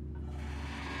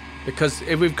 Because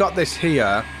if we've got this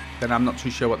here, then I'm not too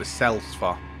sure what this sells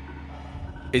for.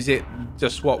 Is it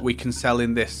just what we can sell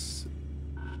in this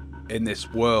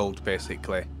world,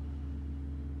 basically?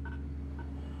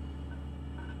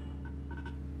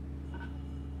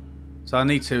 So I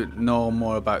need to know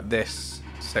more about this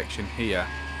section here,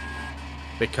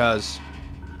 because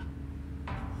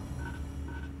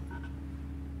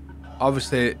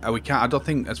obviously we can't. I don't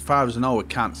think, as far as I know, we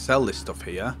can't sell this stuff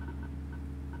here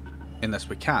unless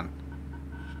we can.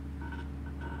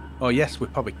 Oh yes, we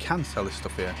probably can sell this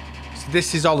stuff here. So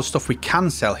this is all the stuff we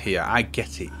can sell here. I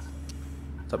get it.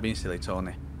 Stop being silly,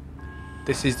 Tony.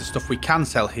 This is the stuff we can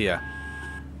sell here.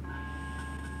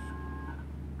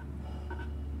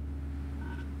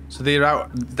 So they're out.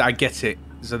 I get it.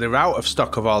 So they're out of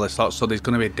stock of all this lot. So there's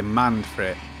going to be a demand for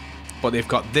it. But they've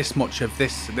got this much of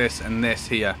this, and this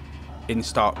here in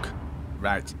stock.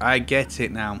 Right. I get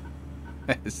it now.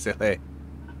 Silly.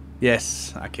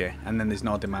 Yes, okay, and then there's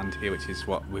no demand here, which is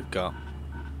what we've got.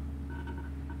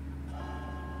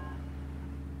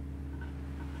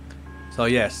 So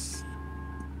yes,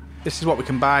 this is what we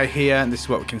can buy here, and this is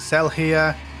what we can sell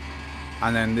here,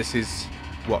 and then this is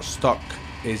what stock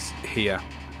is here.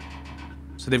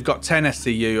 So they've got 10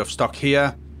 SCU of stock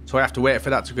here, so I have to wait for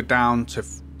that to go down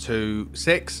to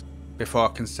 6 before I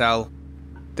can sell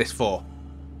this 4.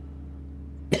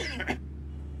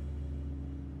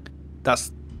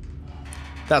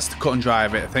 That's the cut and dry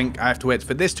of it. I think I have to wait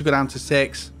for this to go down to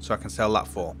 6 so I can sell that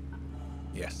 4.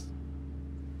 Yes.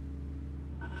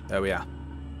 There we are.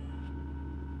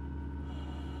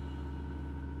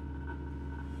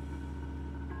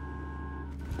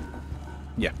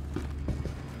 Yeah.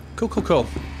 Cool, cool, cool.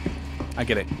 I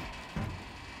get it.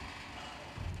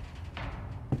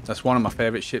 That's one of my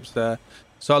favourite ships there.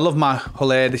 So I love my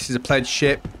hull A. This is a pledge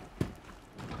ship.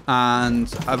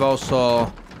 And I've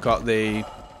also got the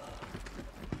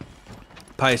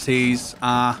Pisces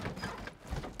R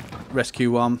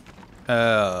rescue one.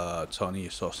 Tony,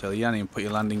 you're so silly. You can't even put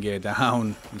your landing gear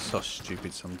down. You're so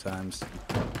stupid sometimes.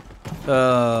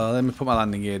 Let me put my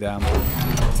landing gear down.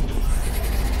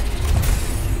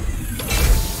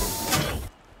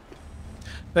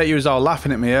 Bet you was all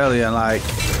laughing at me earlier, like,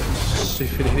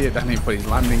 stupid idiot, didn't even put his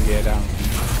landing gear down.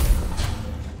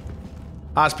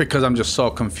 That's because I'm just so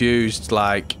confused,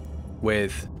 like,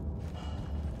 with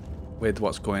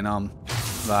what's going on.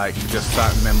 Like, just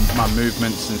that, my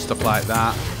movements and stuff like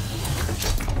that.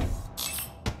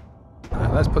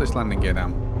 Alright, let's put this landing gear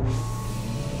down.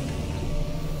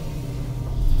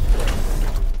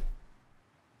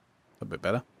 A bit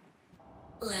better.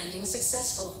 Landing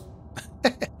successful.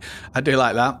 I do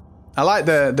like that. I like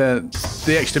the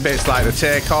extra bits like the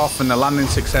takeoff and the landing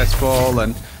successful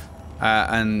and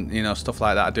you know, stuff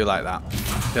like that. I do like that.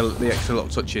 The extra little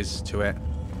touches to it.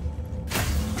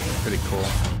 Pretty cool.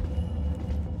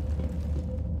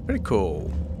 Pretty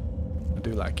cool. I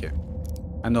do like it.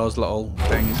 And those little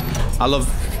things. I love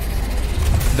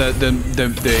the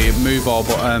move all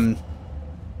button.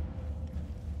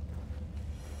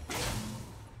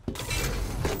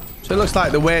 So it looks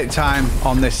like the wait time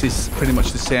on this is pretty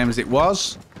much the same as it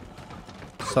was.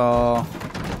 So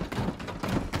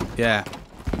yeah.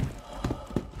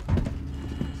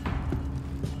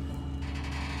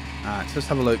 Alright, so let's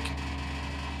have a look.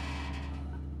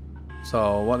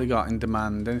 So what they got in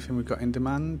demand? Anything we've got in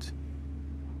demand?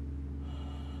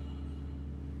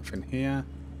 Nothing here.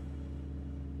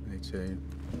 I need to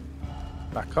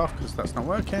back off because that's not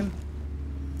working.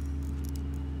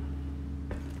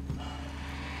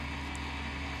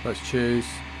 Let's choose.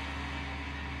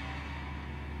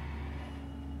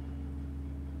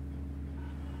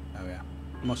 Oh yeah.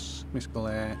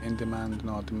 Miscal air, in demand,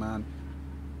 no demand.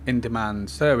 In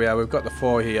demand. So there we are, we've got the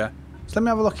 4 here. So let me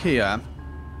have a look here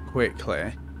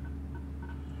quickly.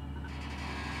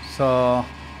 So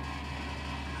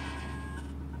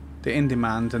the in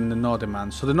demand and the no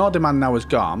demand. So the no demand now is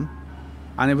gone.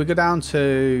 And if we go down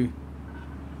to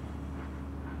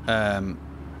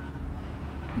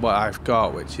what I've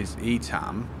got, which is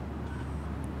ETAM.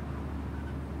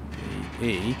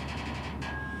 E.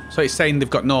 So it's saying they've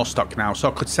got no stock now, so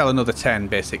I could sell another 10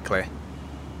 basically.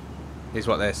 Is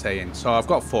what they're saying. So I've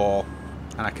got 4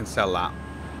 and I can sell that.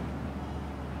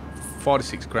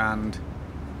 46 grand.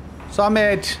 So I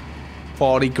made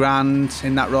 40 grand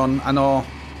in that run. I know,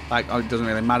 like, it doesn't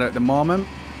really matter at the moment.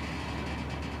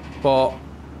 But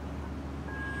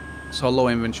so low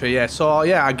inventory, yeah. So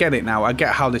yeah, I get it now. I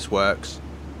get how this works.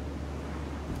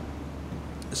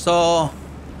 So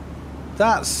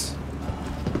that's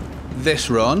this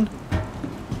run.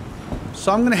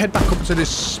 So I'm going to head back up to this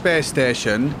space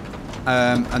station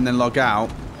and then log out.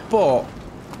 But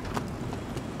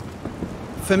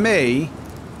for me,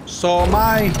 so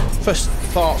my first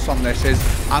thoughts on this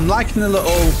is I'm liking the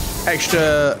little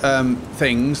extra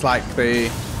things like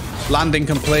the landing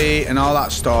complete and all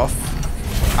that stuff.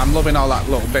 I'm loving all that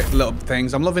little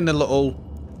things. I'm loving the little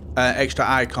extra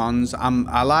icons.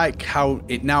 I like how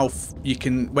it now you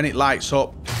can, when it lights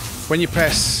up, when you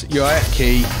press your F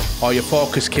key or your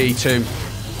focus key to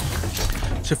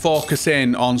focus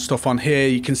in on stuff on here,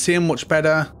 you can see them much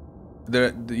better.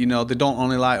 You know, they don't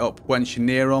only light up once you're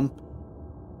near them.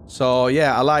 So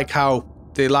yeah, I like how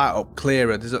they light up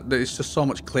clearer. It's just so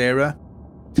much clearer.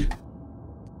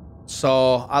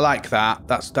 So I like that.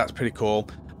 That's pretty cool.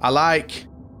 I like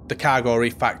the cargo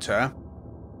refactor.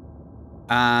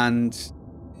 And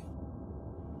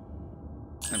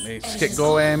let me just get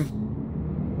going.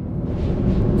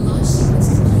 Launch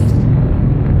sequence complete.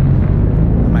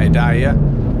 I may die here.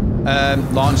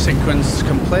 Launch sequence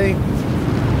complete.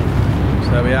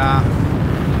 So there we are.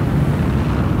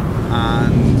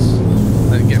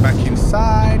 And let's get back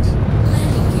inside.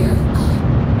 Landing gear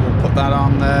up. We'll put that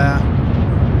on there.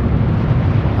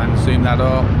 And zoom that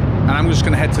up. And I'm just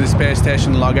going to head to the space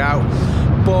station and log out.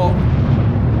 But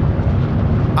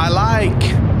I like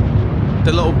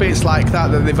the little bits like that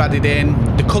they've added in.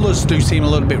 The colours do seem a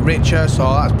little bit richer,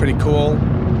 so that's pretty cool.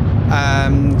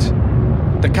 And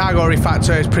the cargo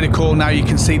refactor is pretty cool. Now you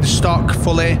can see the stock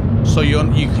fully, so you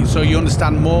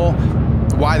understand more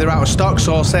why they're out of stock.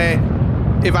 So say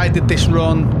if I did this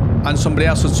run and somebody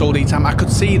else had sold ETAM, I could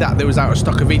see that there was out of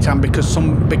stock of ETAM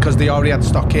because they already had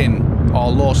stock in, or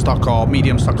low stock or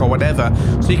medium stock or whatever.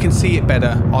 So you can see it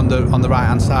better on the right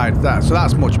hand side. So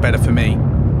that's much better for me.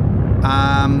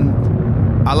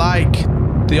 I like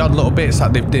the odd little bits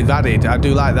that they've added. I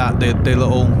do like that. The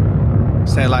little,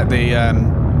 say like the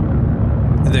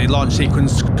launch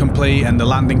sequence complete and the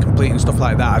landing complete and stuff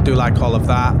like that. I do like all of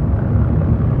that.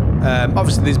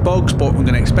 Obviously there's bugs, but I'm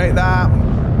going to expect that.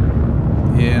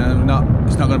 you know,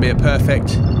 it's not going to be a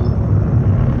perfect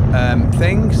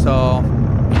thing. So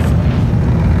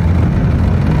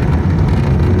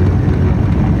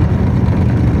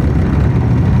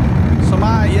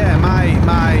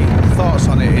my thoughts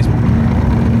on it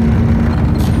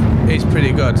is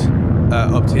pretty good.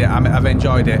 Up to you. I've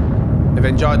enjoyed it. I've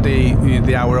enjoyed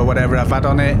the hour or whatever I've had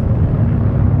on it,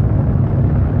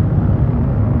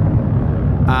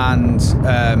 and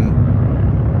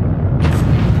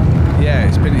yeah,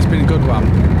 it's been a good one.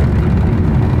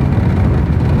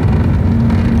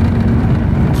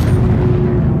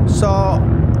 So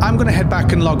I'm gonna head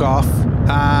back and log off,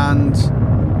 and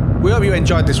we hope you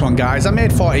enjoyed this one, guys. I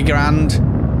made 40 grand.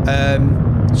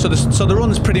 So the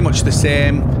run's pretty much the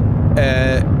same.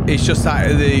 It's just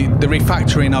that the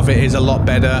refactoring of it is a lot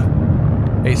better.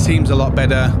 It seems a lot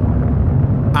better,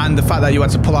 and the fact that you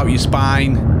had to pull out your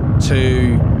spine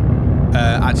to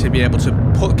actually be able to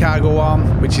put cargo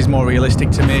on, which is more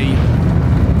realistic to me.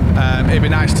 It'd be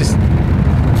nice to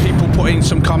people put in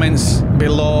some comments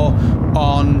below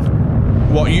on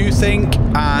what you think,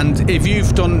 and if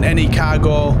you've done any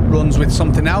cargo runs with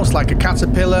something else like a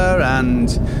caterpillar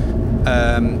and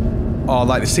or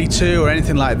like the C2 or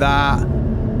anything like that.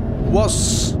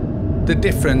 What's the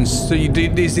difference? So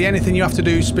is there anything you have to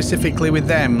do specifically with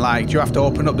them? Like, do you have to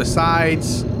open up the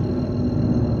sides?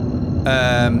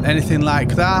 Anything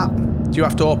like that? Do you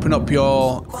have to open up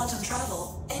your... Quantum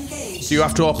travel engaged. Do you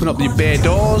have to open up your bay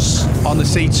doors on the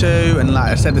C2 and,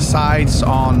 like I said, the sides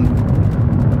on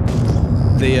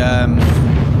the...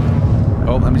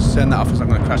 Oh, let me just turn that off because I'm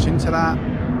going to crash into that.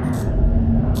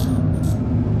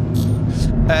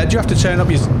 Do you have to turn up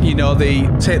your,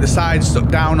 take the sides stuck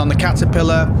down on the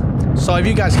caterpillar? So if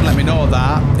you guys can let me know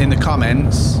that in the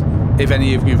comments, if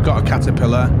any of you've got a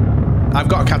caterpillar. I've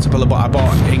got a caterpillar, but I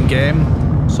bought it in-game,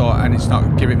 so, and it's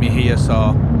not giving me here,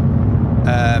 so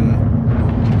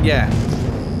yeah,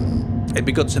 it'd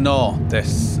be good to know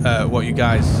this, what you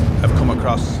guys have come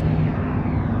across.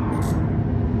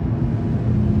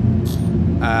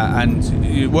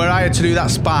 And where I had to do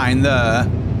that spine there,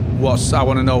 I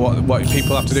want to know what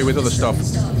people have to do with other stuff.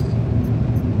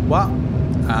 What?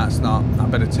 It's not. I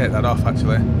better take that off,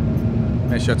 actually.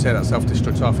 Make sure I take that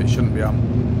self-destruct off. It shouldn't be on.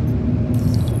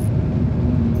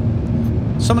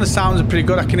 Some of the sounds are pretty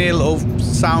good. I can hear little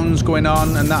sounds going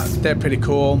on, and they're pretty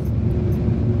cool.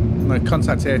 I'm going to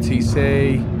contact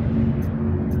ATC.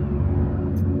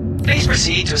 Please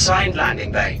proceed to assigned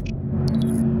landing bay.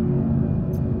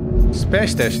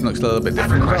 Space station looks a little bit That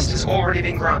different. request has already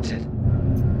been granted.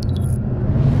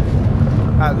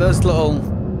 Those little...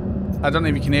 I don't know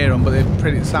if you can hear them, but they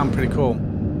sound pretty cool.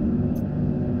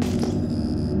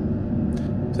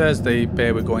 There's the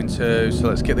bay we're going to, so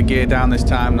let's get the gear down this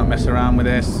time, not mess around with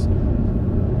this.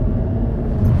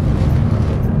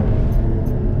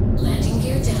 Landing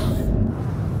gear down.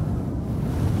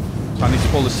 So I need to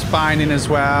pull the spine in as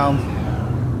well.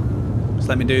 Just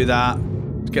let me do that.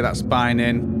 Let's get that spine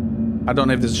in. I don't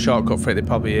know if there's a shortcut for it, there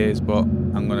probably is, but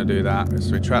I'm going to do that.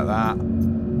 Let's retract that.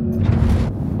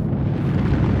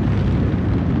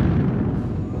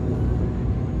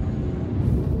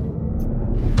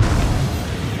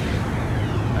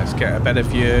 Get a better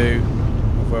view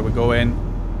of where we're going.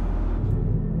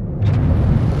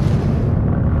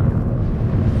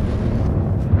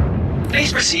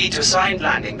 Please proceed to assigned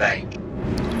landing bay.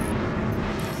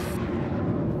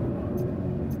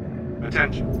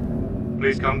 Attention.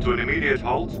 Please come to an immediate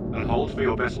halt and hold for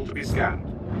your vessel to be scanned.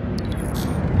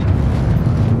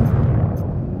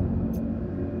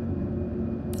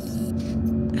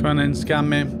 Come on in, scan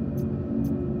me.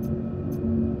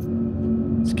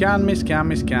 Scan me, scan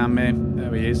me, scan me.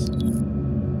 There he is.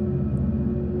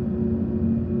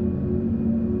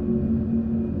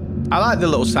 I like the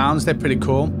little sounds, they're pretty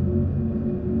cool.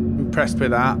 Impressed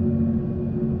with that.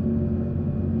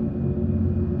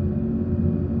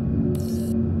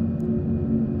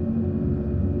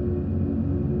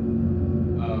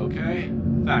 Okay,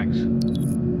 thanks.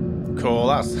 Cool,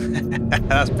 that's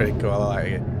that's pretty cool, I like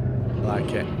it. I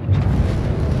like it.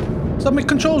 So my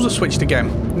controls are switched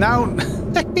again. Now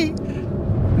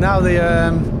now the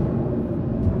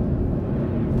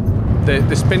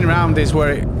spin round is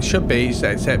where it should be,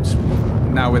 except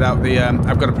now without the I don't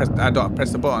have to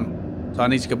press the button. So I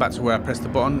need to go back to where I pressed the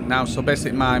button now. So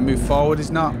basically my move forward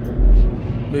is not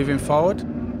moving forward.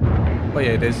 But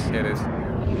yeah, it is. Yeah, it is.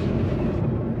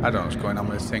 I don't know what's going on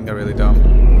with this thing, I really don't.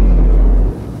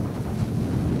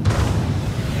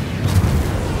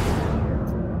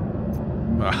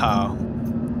 Wow.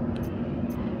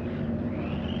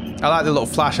 I like the little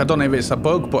flash. I don't know if it's a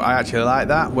bug, but I actually like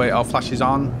that, where it all flashes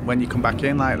on when you come back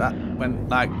in like that.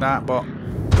 But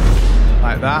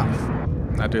like that.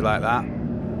 I do like that.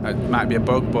 It might be a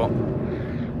bug, but...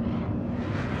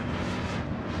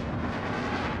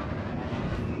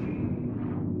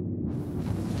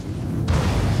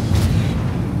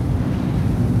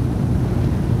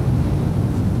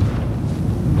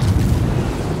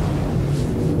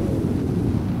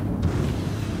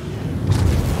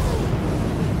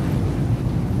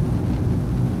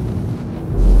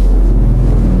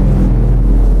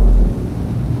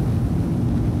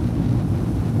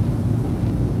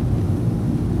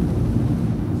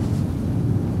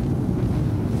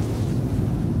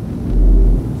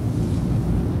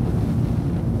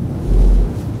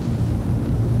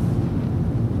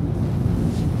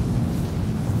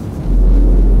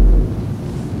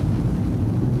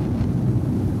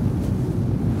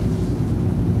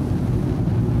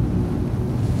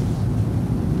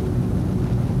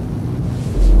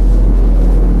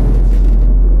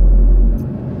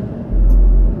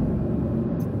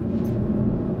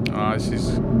 Oh, this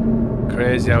is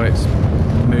crazy how it's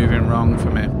moving wrong for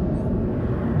me.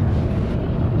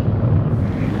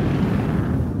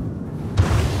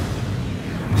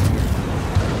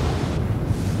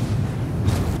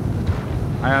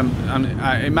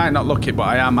 It might not look it, but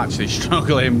I am actually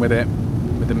struggling with it,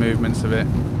 with the movements of it.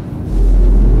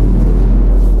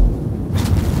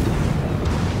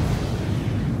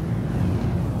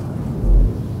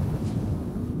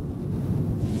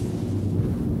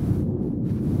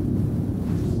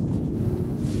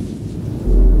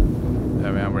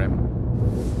 There we are, we're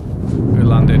in. We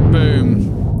landed.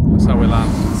 Boom. That's how we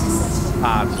land.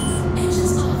 Hard.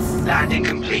 Landing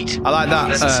complete. I like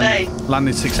Pleasant stay. that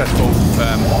landing successful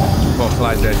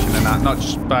vocalization and that, not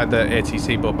just by the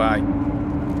ATC but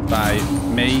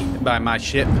by my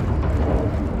ship.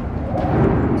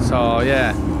 So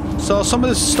yeah. So some of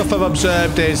the stuff I've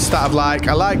observed is that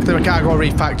I like the cargo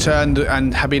refactor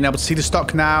and being able to see the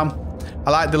stock now.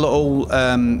 I like the little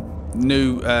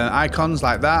new icons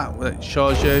like that it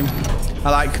shows you. I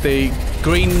like the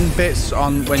green bits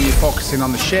on when you're focusing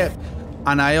on the ship.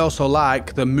 And I also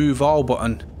like the move all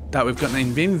button that we've got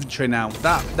in the inventory now.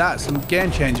 That's a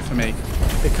game changer for me,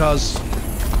 because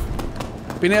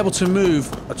being able to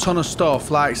move a ton of stuff,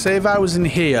 like say if I was in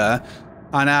here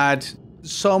and I had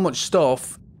so much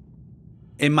stuff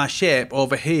in my ship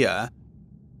over here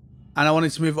and I wanted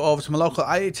to move it over to my local,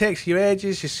 it takes you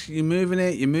ages. You're moving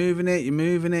it, you're moving it, you're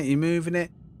moving it, you're moving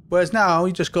it. Whereas now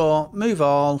you just go move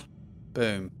all,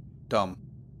 boom, done.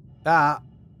 That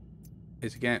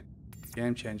is a game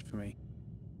changer for me.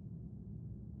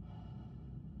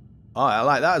 Oh, I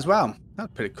like that as well.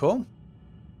 That's pretty cool.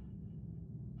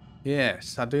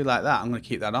 Yes, I do like that. I'm going to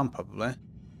keep that on probably.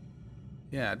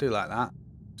 Yeah, I do like that.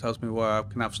 Tells me where I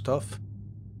can have stuff.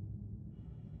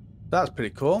 That's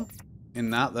pretty cool. In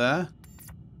that there.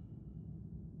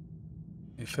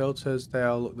 Your filters, they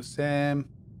all look the same.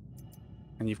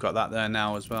 And you've got that there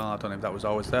now as well. I don't know if that was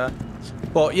always there.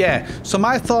 But yeah, so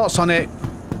my thoughts on it.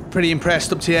 Pretty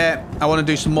impressed up to yet. I want to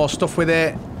do some more stuff with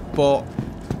it, but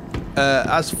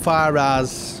as far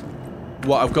as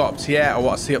what I've got up to yet or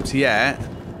what I see up to yet, it'd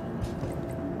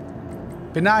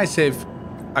be nice if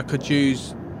I could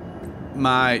use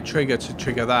my trigger to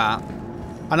trigger that.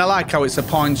 And I like how it's a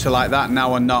pointer like that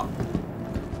now and not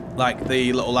like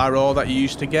the little arrow that you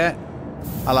used to get.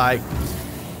 I like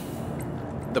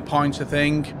the pointer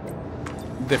thing,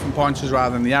 different pointers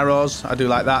rather than the arrows. I do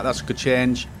like that. That's a good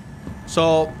change.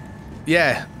 So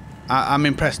yeah, I'm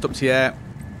impressed up to yet.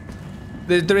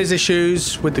 There is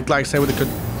issues with the, like I say, with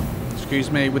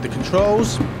the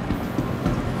controls,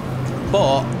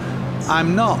 but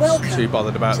I'm not too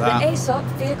bothered about that.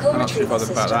 I'm not too bothered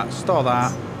about that. Store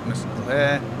that.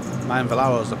 Here. My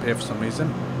Valau's up here for some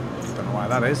reason. Don't know why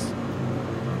that is.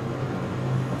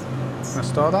 Can I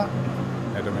store that?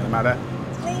 It doesn't really matter.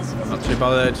 I'm not too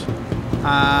bothered.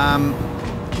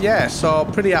 Yeah, so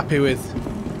pretty happy with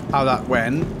how that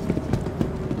went.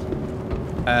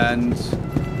 And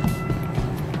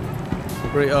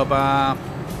burrito bar.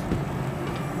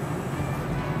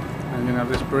 I'm gonna have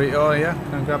this burrito here.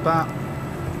 Can I grab that?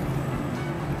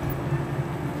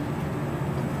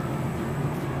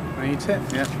 Can I eat it?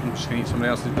 Yeah, I'm just gonna eat somebody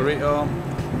else's burrito.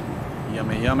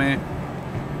 Yummy, yummy.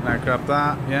 Can I grab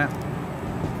that? Yeah.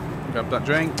 Grab that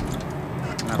drink.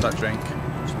 And have that drink.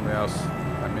 Somebody else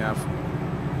let me have.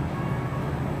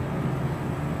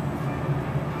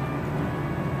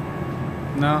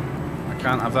 No, I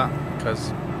can't have that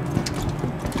because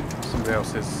somebody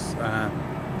else is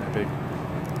maybe.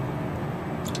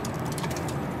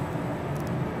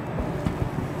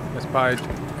 Let's buy a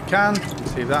can and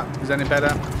see if that is any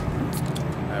better.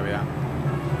 There we are.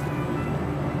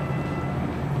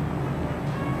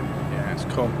 Yeah, it's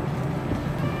cool.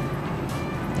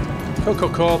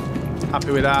 Cool.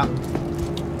 Happy with that.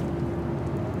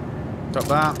 Drop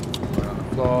that. Put it on the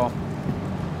floor.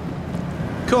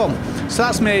 Cool. So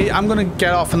that's me. I'm going to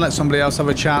get off and let somebody else have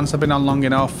a chance. I've been on long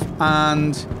enough.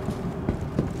 And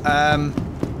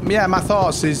yeah, my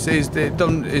thoughts is it's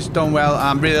done well.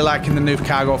 I'm really liking the new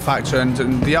cargo factor,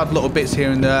 and the odd little bits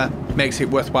here and there makes it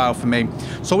worthwhile for me.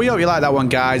 So we hope you like that one,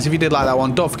 guys. If you did like that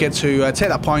one, don't forget to take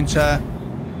that pointer,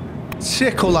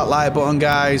 tickle that like button,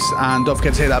 guys, and don't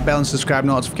forget to hit that bell and subscribe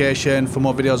notification for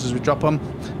more videos as we drop them.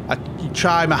 I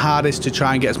try my hardest to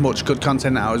try and get as much good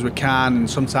content out as we can, and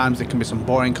sometimes there can be some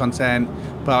boring content,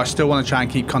 but I still want to try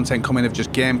and keep content coming of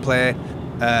just gameplay,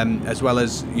 as well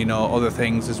as, you know, other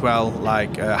things as well,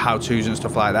 like how-tos and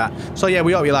stuff like that. So yeah,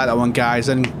 we hope you like that one, guys,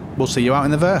 and we'll see you out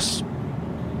in the verse.